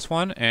pulled this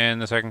one, and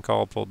the second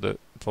call pulled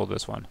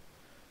this one.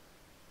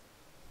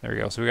 There we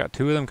go. So we got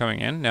 2 of them coming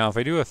in. Now, if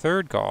I do a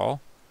third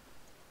call,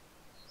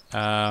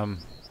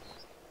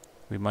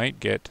 we might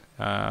get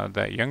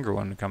that younger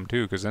one to come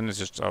too, because then it's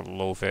just a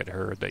low fit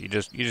herd that you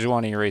just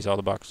want to erase all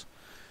the bucks,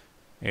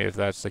 if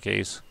that's the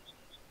case.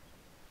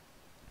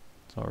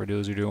 So what we're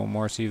doing is we do one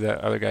more, see if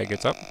that other guy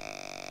gets up.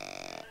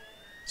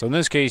 So in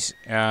this case,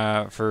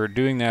 for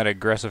doing that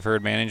aggressive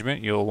herd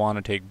management, you'll want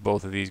to take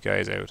both of these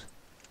guys out.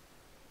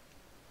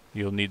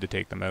 You'll need to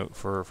take them out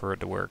for it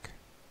to work.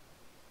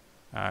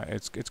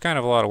 It's kind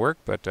of a lot of work,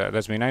 but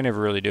that's me. I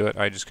never really do it.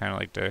 I just kind of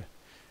like to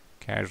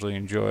casually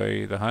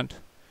enjoy the hunt.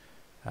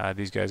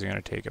 These guys are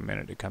going to take a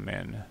minute to come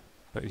in,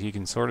 but you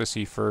can sort of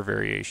see fur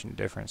variation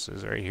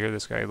differences right here.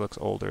 This guy looks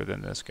older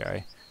than this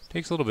guy.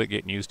 Takes a little bit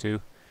getting used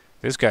to.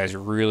 This guy's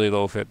really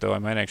low fit though. I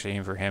might actually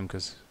aim for him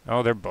because,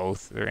 oh, their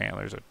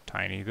antlers are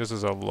tiny. This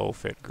is a low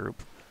fit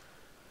group.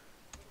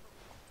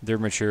 They're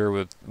mature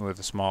with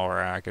a small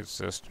rack. It's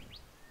just,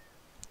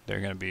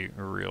 they're going to be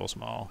real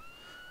small.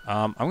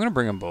 I'm going to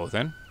bring them both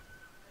in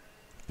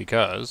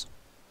because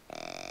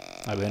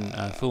I've been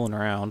fooling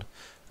around.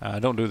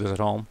 Don't do this at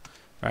home.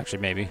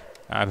 Actually, maybe.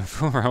 I've been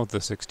fooling around with the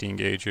 16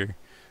 gauge here.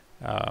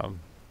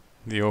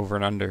 The over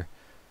and under.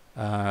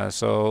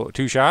 So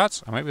 2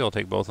 shots. I might be able to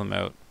take both of them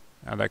out.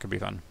 That could be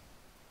fun.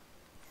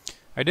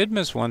 I did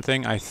miss one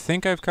thing. I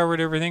think I've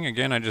covered everything.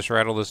 Again, I just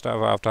rattled this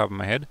stuff off the top of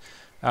my head.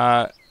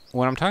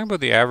 When I'm talking about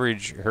the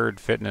average herd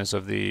fitness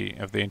of the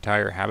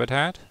entire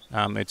habitat,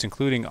 it's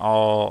including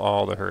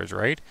all the herds,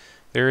 right?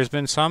 There has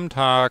been some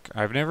talk.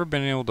 I've never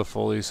been able to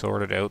fully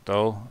sort it out,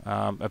 though.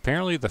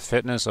 Apparently, the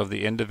fitness of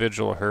the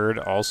individual herd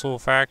also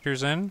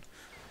factors in.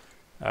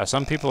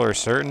 Some people are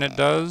certain it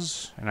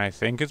does, and I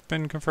think it's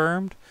been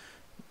confirmed.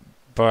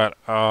 But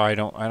I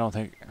don't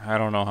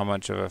know how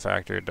much of a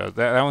factor it does.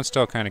 That one's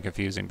still kind of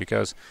confusing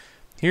because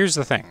here's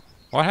the thing: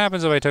 what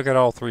happens if I took out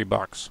all 3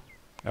 bucks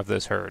of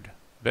this herd?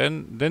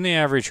 Then the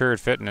average herd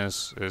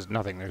fitness is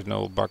nothing. There's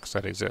no bucks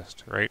that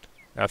exist, right?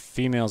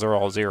 Females are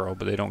all 0,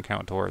 but they don't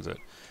count towards it.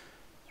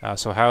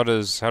 So how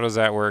does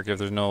that work if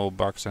there's no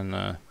bucks in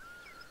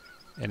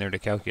there to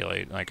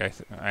calculate? Like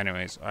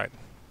anyways,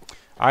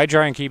 I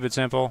try and keep it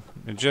simple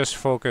and just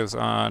focus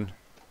on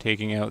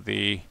taking out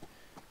the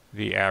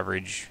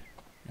average,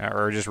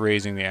 or just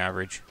raising the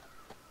average,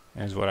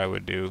 is what I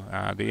would do.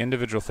 The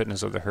individual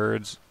fitness of the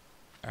herds,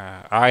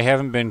 I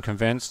haven't been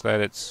convinced that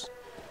it's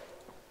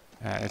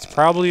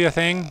probably a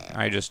thing.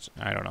 I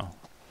don't know.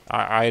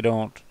 I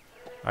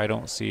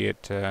don't see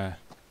it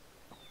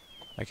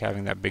like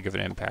having that big of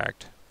an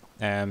impact.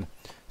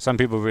 Some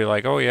people will be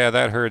like, oh yeah,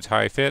 that herd's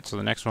high fit, so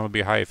the next one will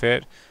be high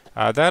fit.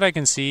 That I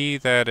can see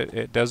that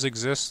it does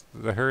exist,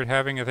 the herd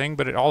having a thing,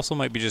 but it also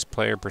might be just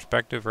player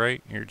perspective,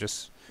 right? You're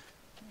just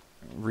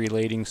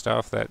relating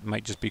stuff that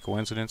might just be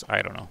coincidence.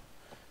 I don't know.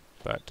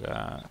 But,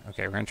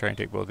 okay, we're going to try and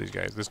take both these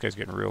guys. This guy's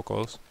getting real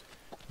close.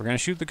 We're going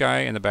to shoot the guy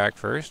in the back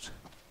first,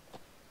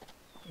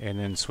 and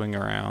then swing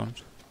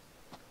around,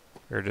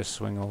 or just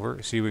swing over.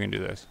 See if we can do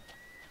this.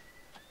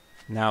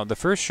 Now, the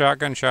first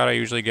shotgun shot I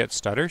usually get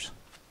stutters.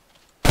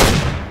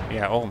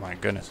 Yeah, oh my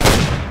goodness.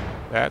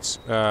 That's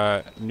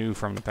new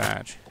from the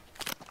patch.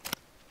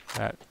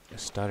 That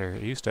stutter,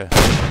 it used to...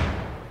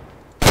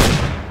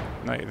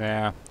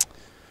 Yeah,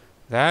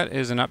 that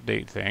is an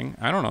update thing.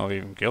 I don't know if I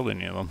even killed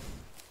any of them.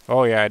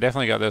 Oh yeah, I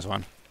definitely got this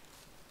one.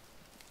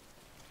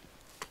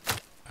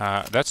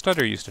 That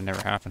stutter used to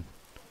never happen.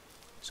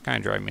 It's kind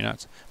of driving me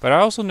nuts. But I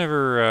also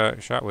never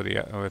shot with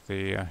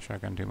the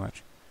shotgun too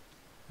much.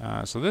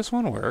 So this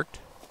one worked.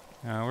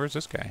 Where's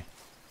this guy?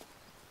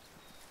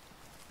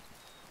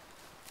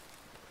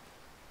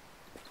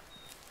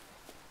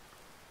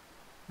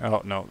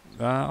 Oh, no.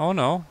 Oh,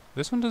 no.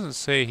 This one doesn't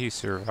say he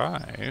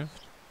survived.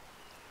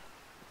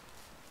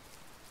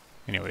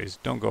 Anyways,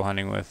 don't go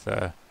hunting with...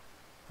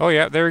 Oh,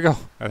 yeah, there we go.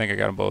 I think I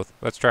got them both.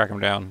 Let's track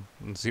them down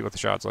and see what the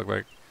shots look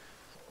like.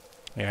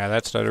 Yeah,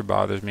 that stutter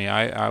bothers me.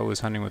 I was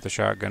hunting with the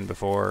shotgun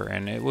before,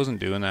 and it wasn't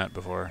doing that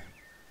before.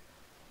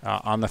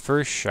 On the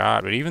first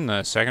shot, but even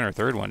the second or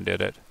third one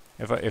did it.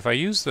 If I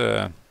use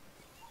the...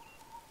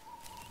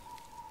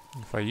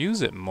 If I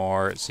use it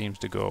more, it seems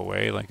to go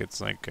away, like it's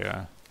like...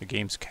 the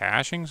game's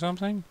caching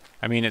something?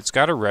 I mean, it's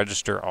got to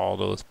register all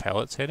those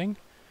pellets hitting.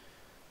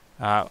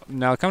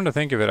 Now, come to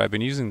think of it, I've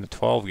been using the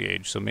 12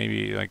 gauge, so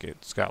maybe like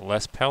it's got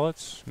less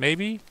pellets,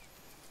 maybe?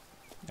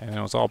 And it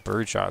was all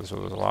birdshot, so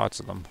there's lots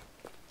of them.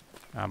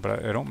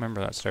 But I don't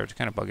remember that start. It's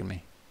kind of bugging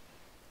me.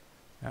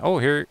 Oh,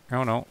 here.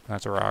 Oh, no.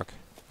 That's a rock.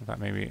 I thought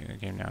maybe it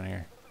came down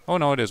here. Oh,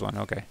 no, it is one.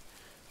 Okay.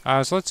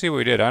 So let's see what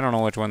we did. I don't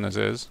know which one this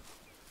is.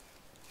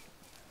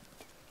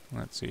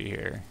 Let's see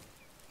here.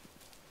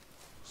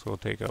 So we'll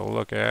take a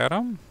look at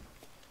them.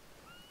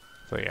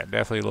 So yeah,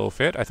 definitely low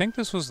fit. I think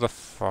this was the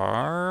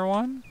far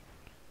one.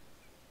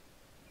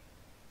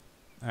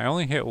 I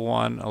only hit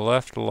one, a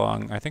left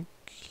lung. I think,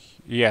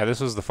 yeah, this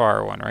was the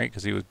far one, right?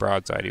 Because he was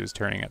broadside. He was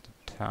turning at the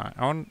time.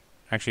 Oh,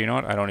 actually, you know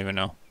what? I don't even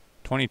know.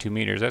 22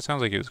 meters. That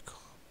sounds like he was...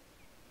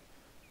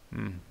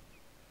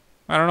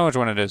 I don't know which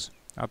one it is.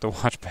 I'll have to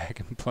watch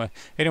back and play.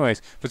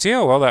 Anyways, but see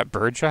how well that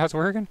bird shot's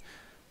working?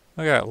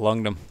 Look at that,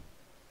 lunged him.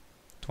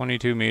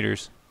 22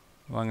 meters.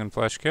 Lung and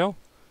flesh kill.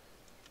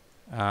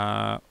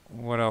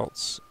 What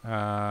else?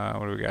 What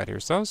do we got here?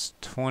 So that was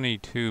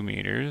 22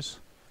 meters.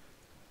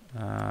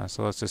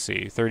 So let's just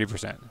see.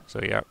 30%.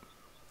 So, yep.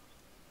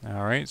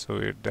 Alright, so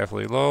we're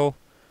definitely low.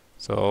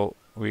 So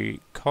we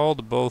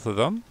called both of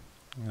them.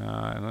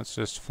 And let's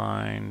just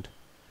find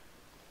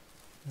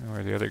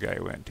where the other guy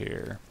went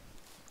here.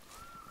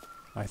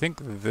 I think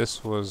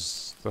this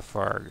was the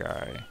far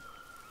guy.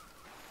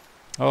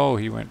 Oh,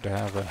 he went to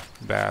have a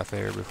bath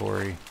there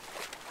before he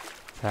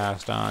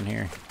passed on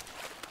here.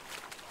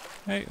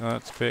 Hey,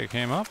 let's pick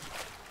him up.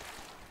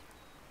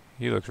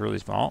 He looks really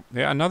small.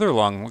 Yeah, another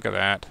lung. Look at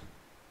that.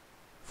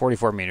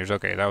 44 meters.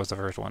 Okay, that was the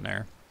first one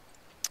there.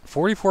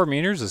 44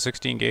 meters, a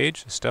 16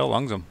 gauge, still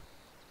lungs him.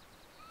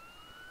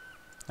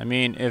 I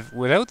mean, if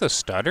without the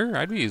stutter,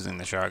 I'd be using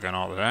the shotgun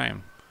all the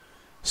time.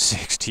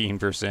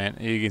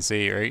 16%. You can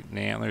see, right, in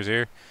the antlers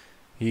here.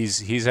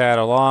 He's had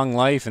a long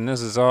life, and this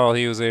is all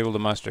he was able to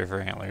muster for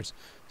antlers.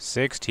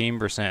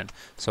 16%.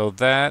 So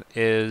that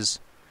is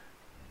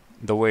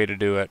the way to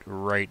do it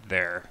right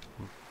there.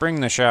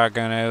 Bring the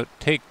shotgun out,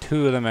 take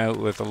 2 of them out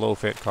with a low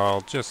fit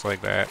call, just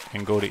like that,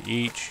 and go to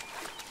each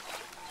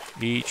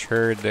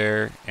herd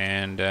there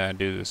and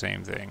do the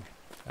same thing.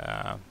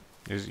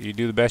 You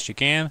do the best you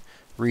can,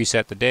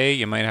 reset the day.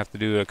 You might have to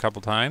do it a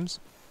couple times,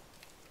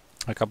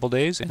 a couple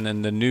days, and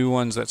then the new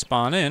ones that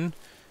spawn in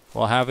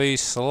will have a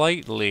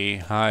slightly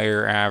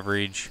higher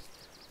average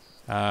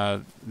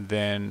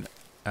than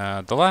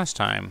the last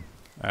time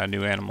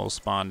new animals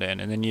spawned in.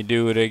 And then you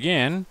do it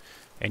again,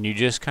 and you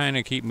just kind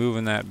of keep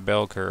moving that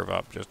bell curve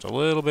up just a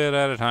little bit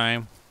at a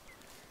time.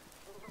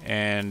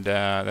 And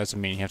that's, I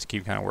mean, you have to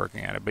keep kind of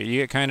working at it. But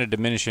you get kind of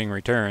diminishing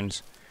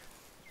returns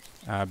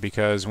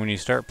because when you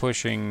start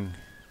pushing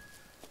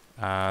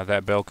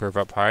that bell curve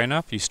up high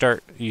enough,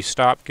 you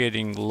stop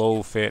getting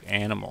low fit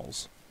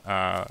animals,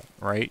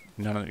 right?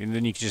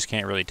 Then you just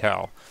can't really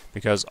tell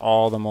because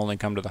all of them only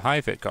come to the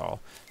high fit call.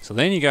 So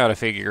then you got to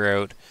figure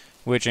out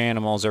which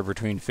animals are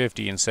between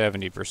 50 and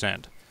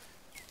 70%,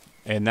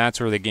 and that's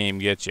where the game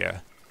gets you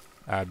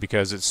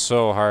because it's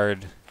so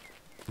hard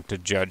to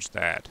judge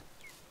that.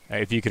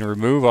 If you can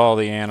remove all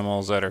the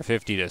animals that are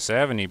 50 to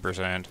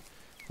 70%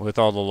 with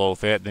all the low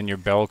fit, then your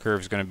bell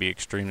curve is going to be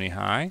extremely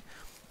high.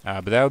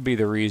 But that would be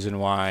the reason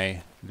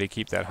why they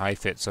keep that high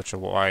fit such a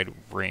wide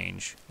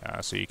range,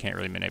 so you can't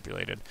really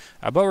manipulate it.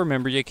 But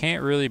remember, you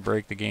can't really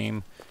break the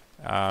game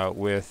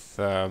with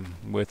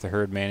the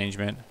herd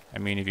management. I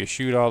mean, if you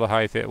shoot all the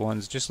high fit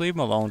ones, just leave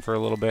them alone for a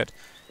little bit,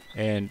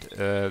 and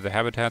the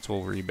habitats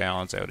will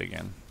rebalance out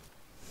again.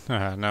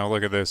 Now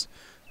look at this.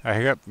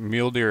 I got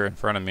mule deer in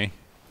front of me,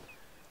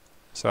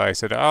 so I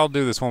said I'll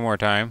do this one more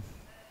time.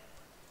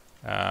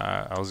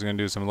 I was going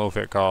to do some low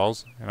fit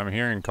calls, and I'm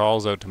hearing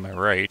calls out to my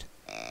right.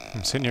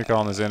 I'm sitting here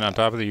calling this in on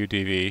top of the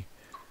UTV,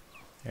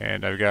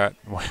 and I've got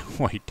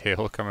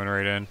whitetail coming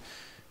right in.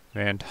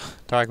 Man,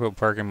 talk about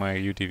parking my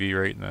UTV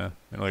right in the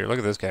middle here. Look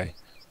at this guy.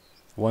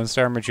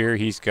 1-star mature,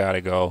 he's got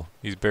to go.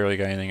 He's barely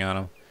got anything on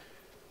him.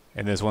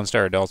 And this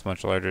 1-star adult's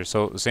much larger.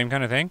 So the same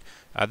kind of thing.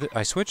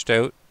 I switched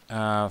out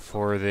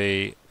for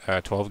the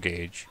 12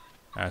 gauge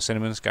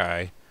Cinnamon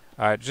Sky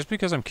just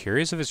because I'm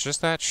curious if it's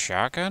just that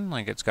shotgun.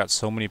 Like, it's got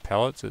so many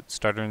pellets it's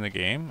stuttering the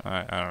game.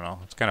 I don't know.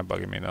 It's kind of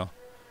bugging me though.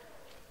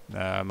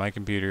 My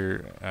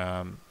computer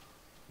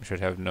should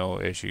have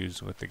no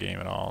issues with the game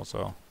at all,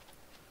 so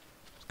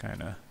it's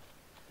kind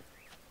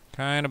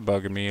of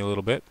bugging me a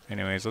little bit.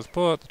 Anyways, let's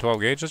pull out the 12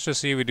 gauge. Let's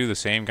just see if we do the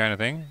same kind of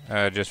thing,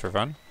 just for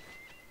fun.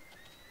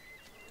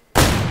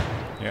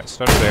 Yeah,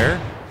 stutter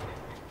there.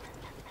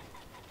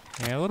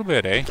 Yeah, a little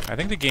bit, eh? I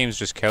think the game's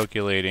just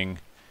calculating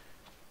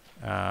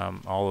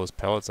all those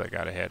pellets I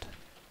gotta hit.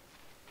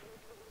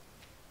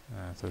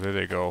 So there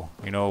they go.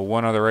 You know,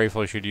 one other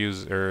rifle I should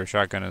use, or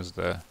shotgun, is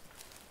the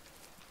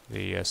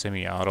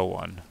semi-auto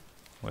one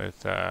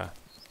with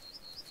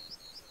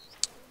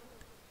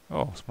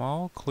oh,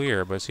 small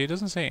clear, but see, it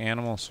doesn't say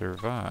animal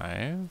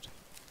survived.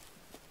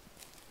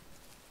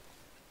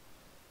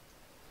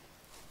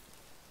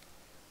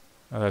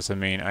 Oh, that's what I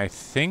mean. I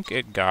think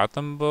it got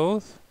them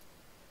both,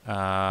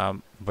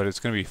 but it's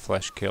going to be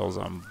flesh kills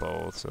on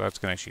both, so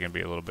that's actually going to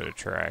be a little bit of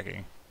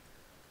tracking.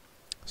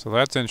 So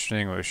that's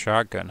interesting with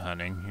shotgun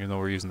hunting, even though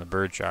we're using the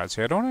bird shot.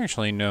 See, I don't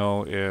actually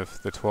know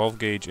if the 12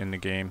 gauge in the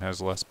game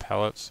has less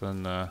pellets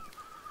than the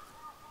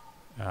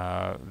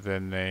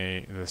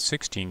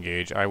 16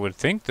 gauge. I would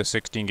think the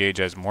 16 gauge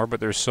has more, but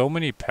there's so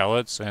many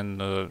pellets in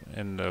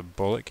the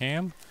bullet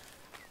cam.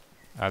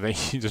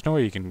 There's no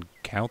way you can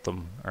count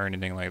them or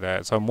anything like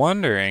that. So I'm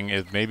wondering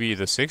if maybe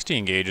the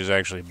 16 gauge is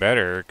actually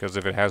better, because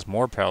if it has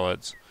more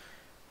pellets,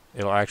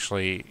 it'll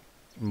actually,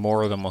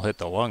 more of them will hit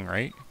the lung,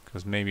 right?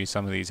 Because maybe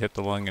some of these hit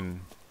the lung and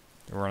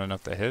there weren't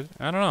enough to hit.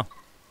 I don't know.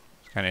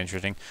 It's kind of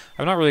interesting.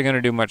 I'm not really going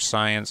to do much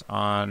science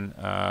on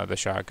the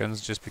shotguns,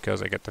 just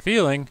because I get the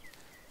feeling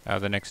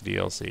the next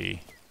DLC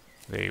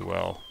they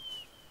will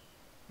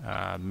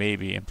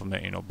maybe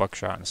implement, you know,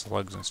 buckshot and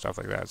slugs and stuff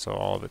like that. So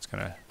all of it's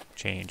going to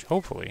change.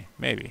 Hopefully.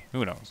 Maybe.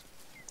 Who knows?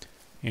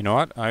 You know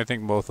what? I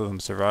think both of them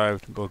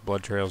survived. Both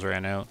blood trails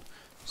ran out.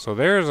 So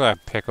there's a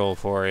pickle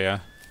for you.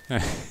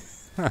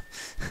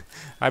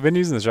 I've been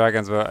using the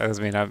shotguns, but I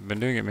mean, I've been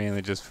doing it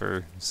mainly just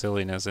for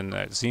silliness, and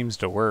it seems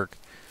to work.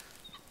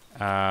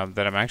 That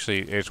I'm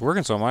actually, it's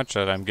working so much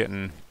that I'm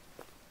getting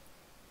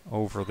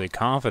overly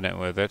confident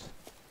with it.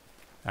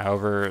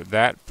 However,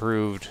 that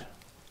proved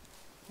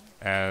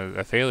as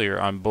a failure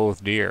on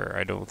both deer.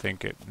 I don't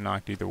think it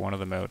knocked either one of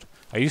them out.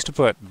 I used to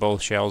put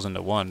both shells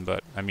into one,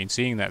 but I mean,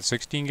 seeing that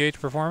 16 gauge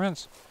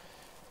performance,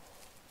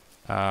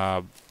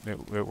 it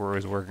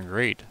was working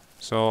great.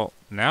 So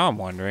now I'm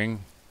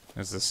wondering,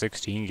 is the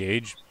 16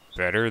 gauge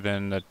better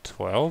than the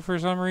 12 for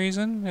some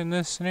reason in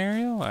this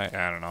scenario? I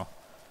don't know.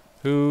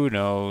 Who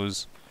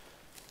knows?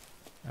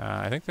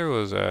 I think there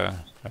was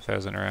a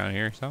pheasant around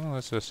here. So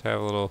let's just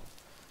have a little,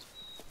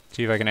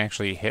 see if I can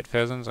actually hit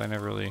pheasants. I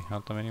never really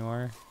hunt them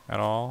anymore at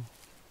all.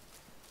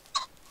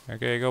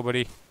 Okay, go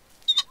buddy.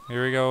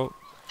 Here we go.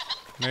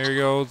 There he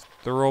goes,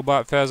 the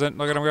robot pheasant.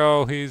 Look at him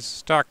go. He's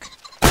stuck.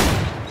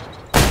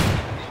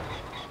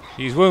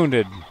 He's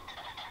wounded,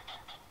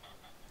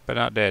 but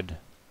not dead.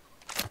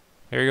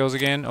 There he goes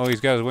again. Oh,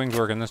 he's got his wings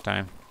working this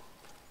time.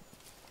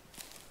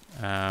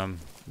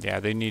 Yeah,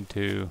 they need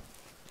to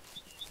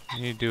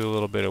do a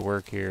little bit of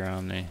work here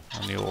on the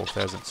old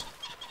pheasants.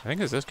 I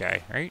think it's this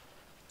guy, right?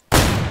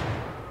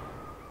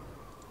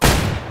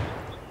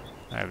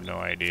 I have no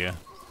idea.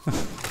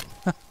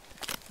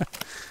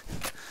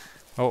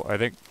 Oh, I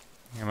think,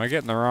 am I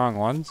getting the wrong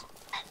ones?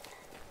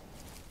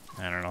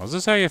 I don't know. Is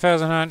this how you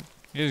pheasant hunt?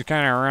 You just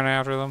kind of run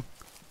after them?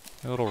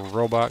 Little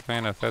robot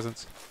kind of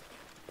pheasants.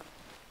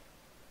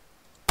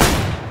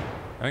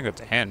 I think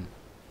that's a hen.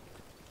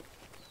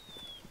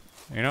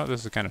 You know,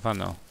 this is kind of fun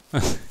though.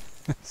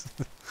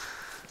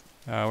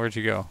 Where'd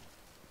you go?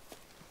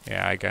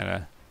 Yeah, I kind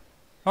of...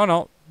 Oh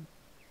no!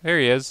 There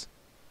he is.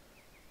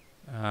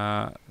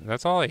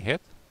 That's all I hit?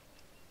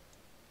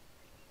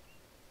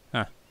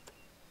 Huh.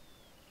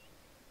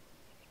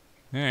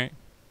 Alright.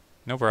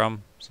 No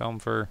problem. Sell them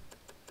for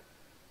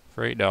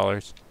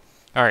 $8.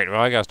 Alright,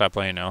 well I gotta stop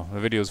playing now. The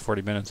video is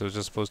 40 minutes. It was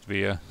just supposed to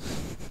be a...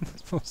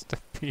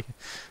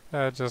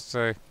 just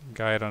a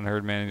guide on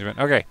herd management.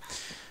 Okay.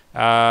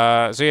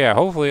 So yeah,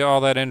 hopefully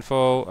all that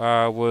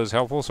info was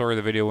helpful. Sorry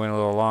the video went a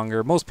little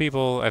longer. Most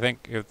people, I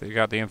think, if they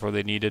got the info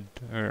they needed,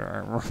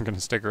 weren't going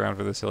to stick around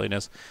for the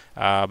silliness.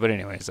 But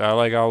anyways,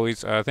 like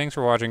always, thanks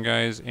for watching,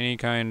 guys. Any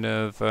kind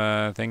of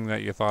thing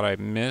that you thought I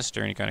missed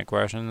or any kind of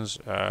questions,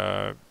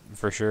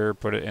 for sure,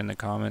 put it in the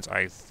comments.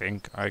 I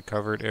think I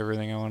covered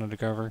everything I wanted to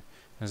cover.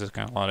 This is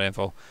kind of a lot of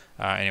info.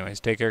 Anyways,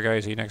 take care,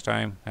 guys. See you next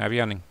time. Happy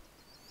hunting.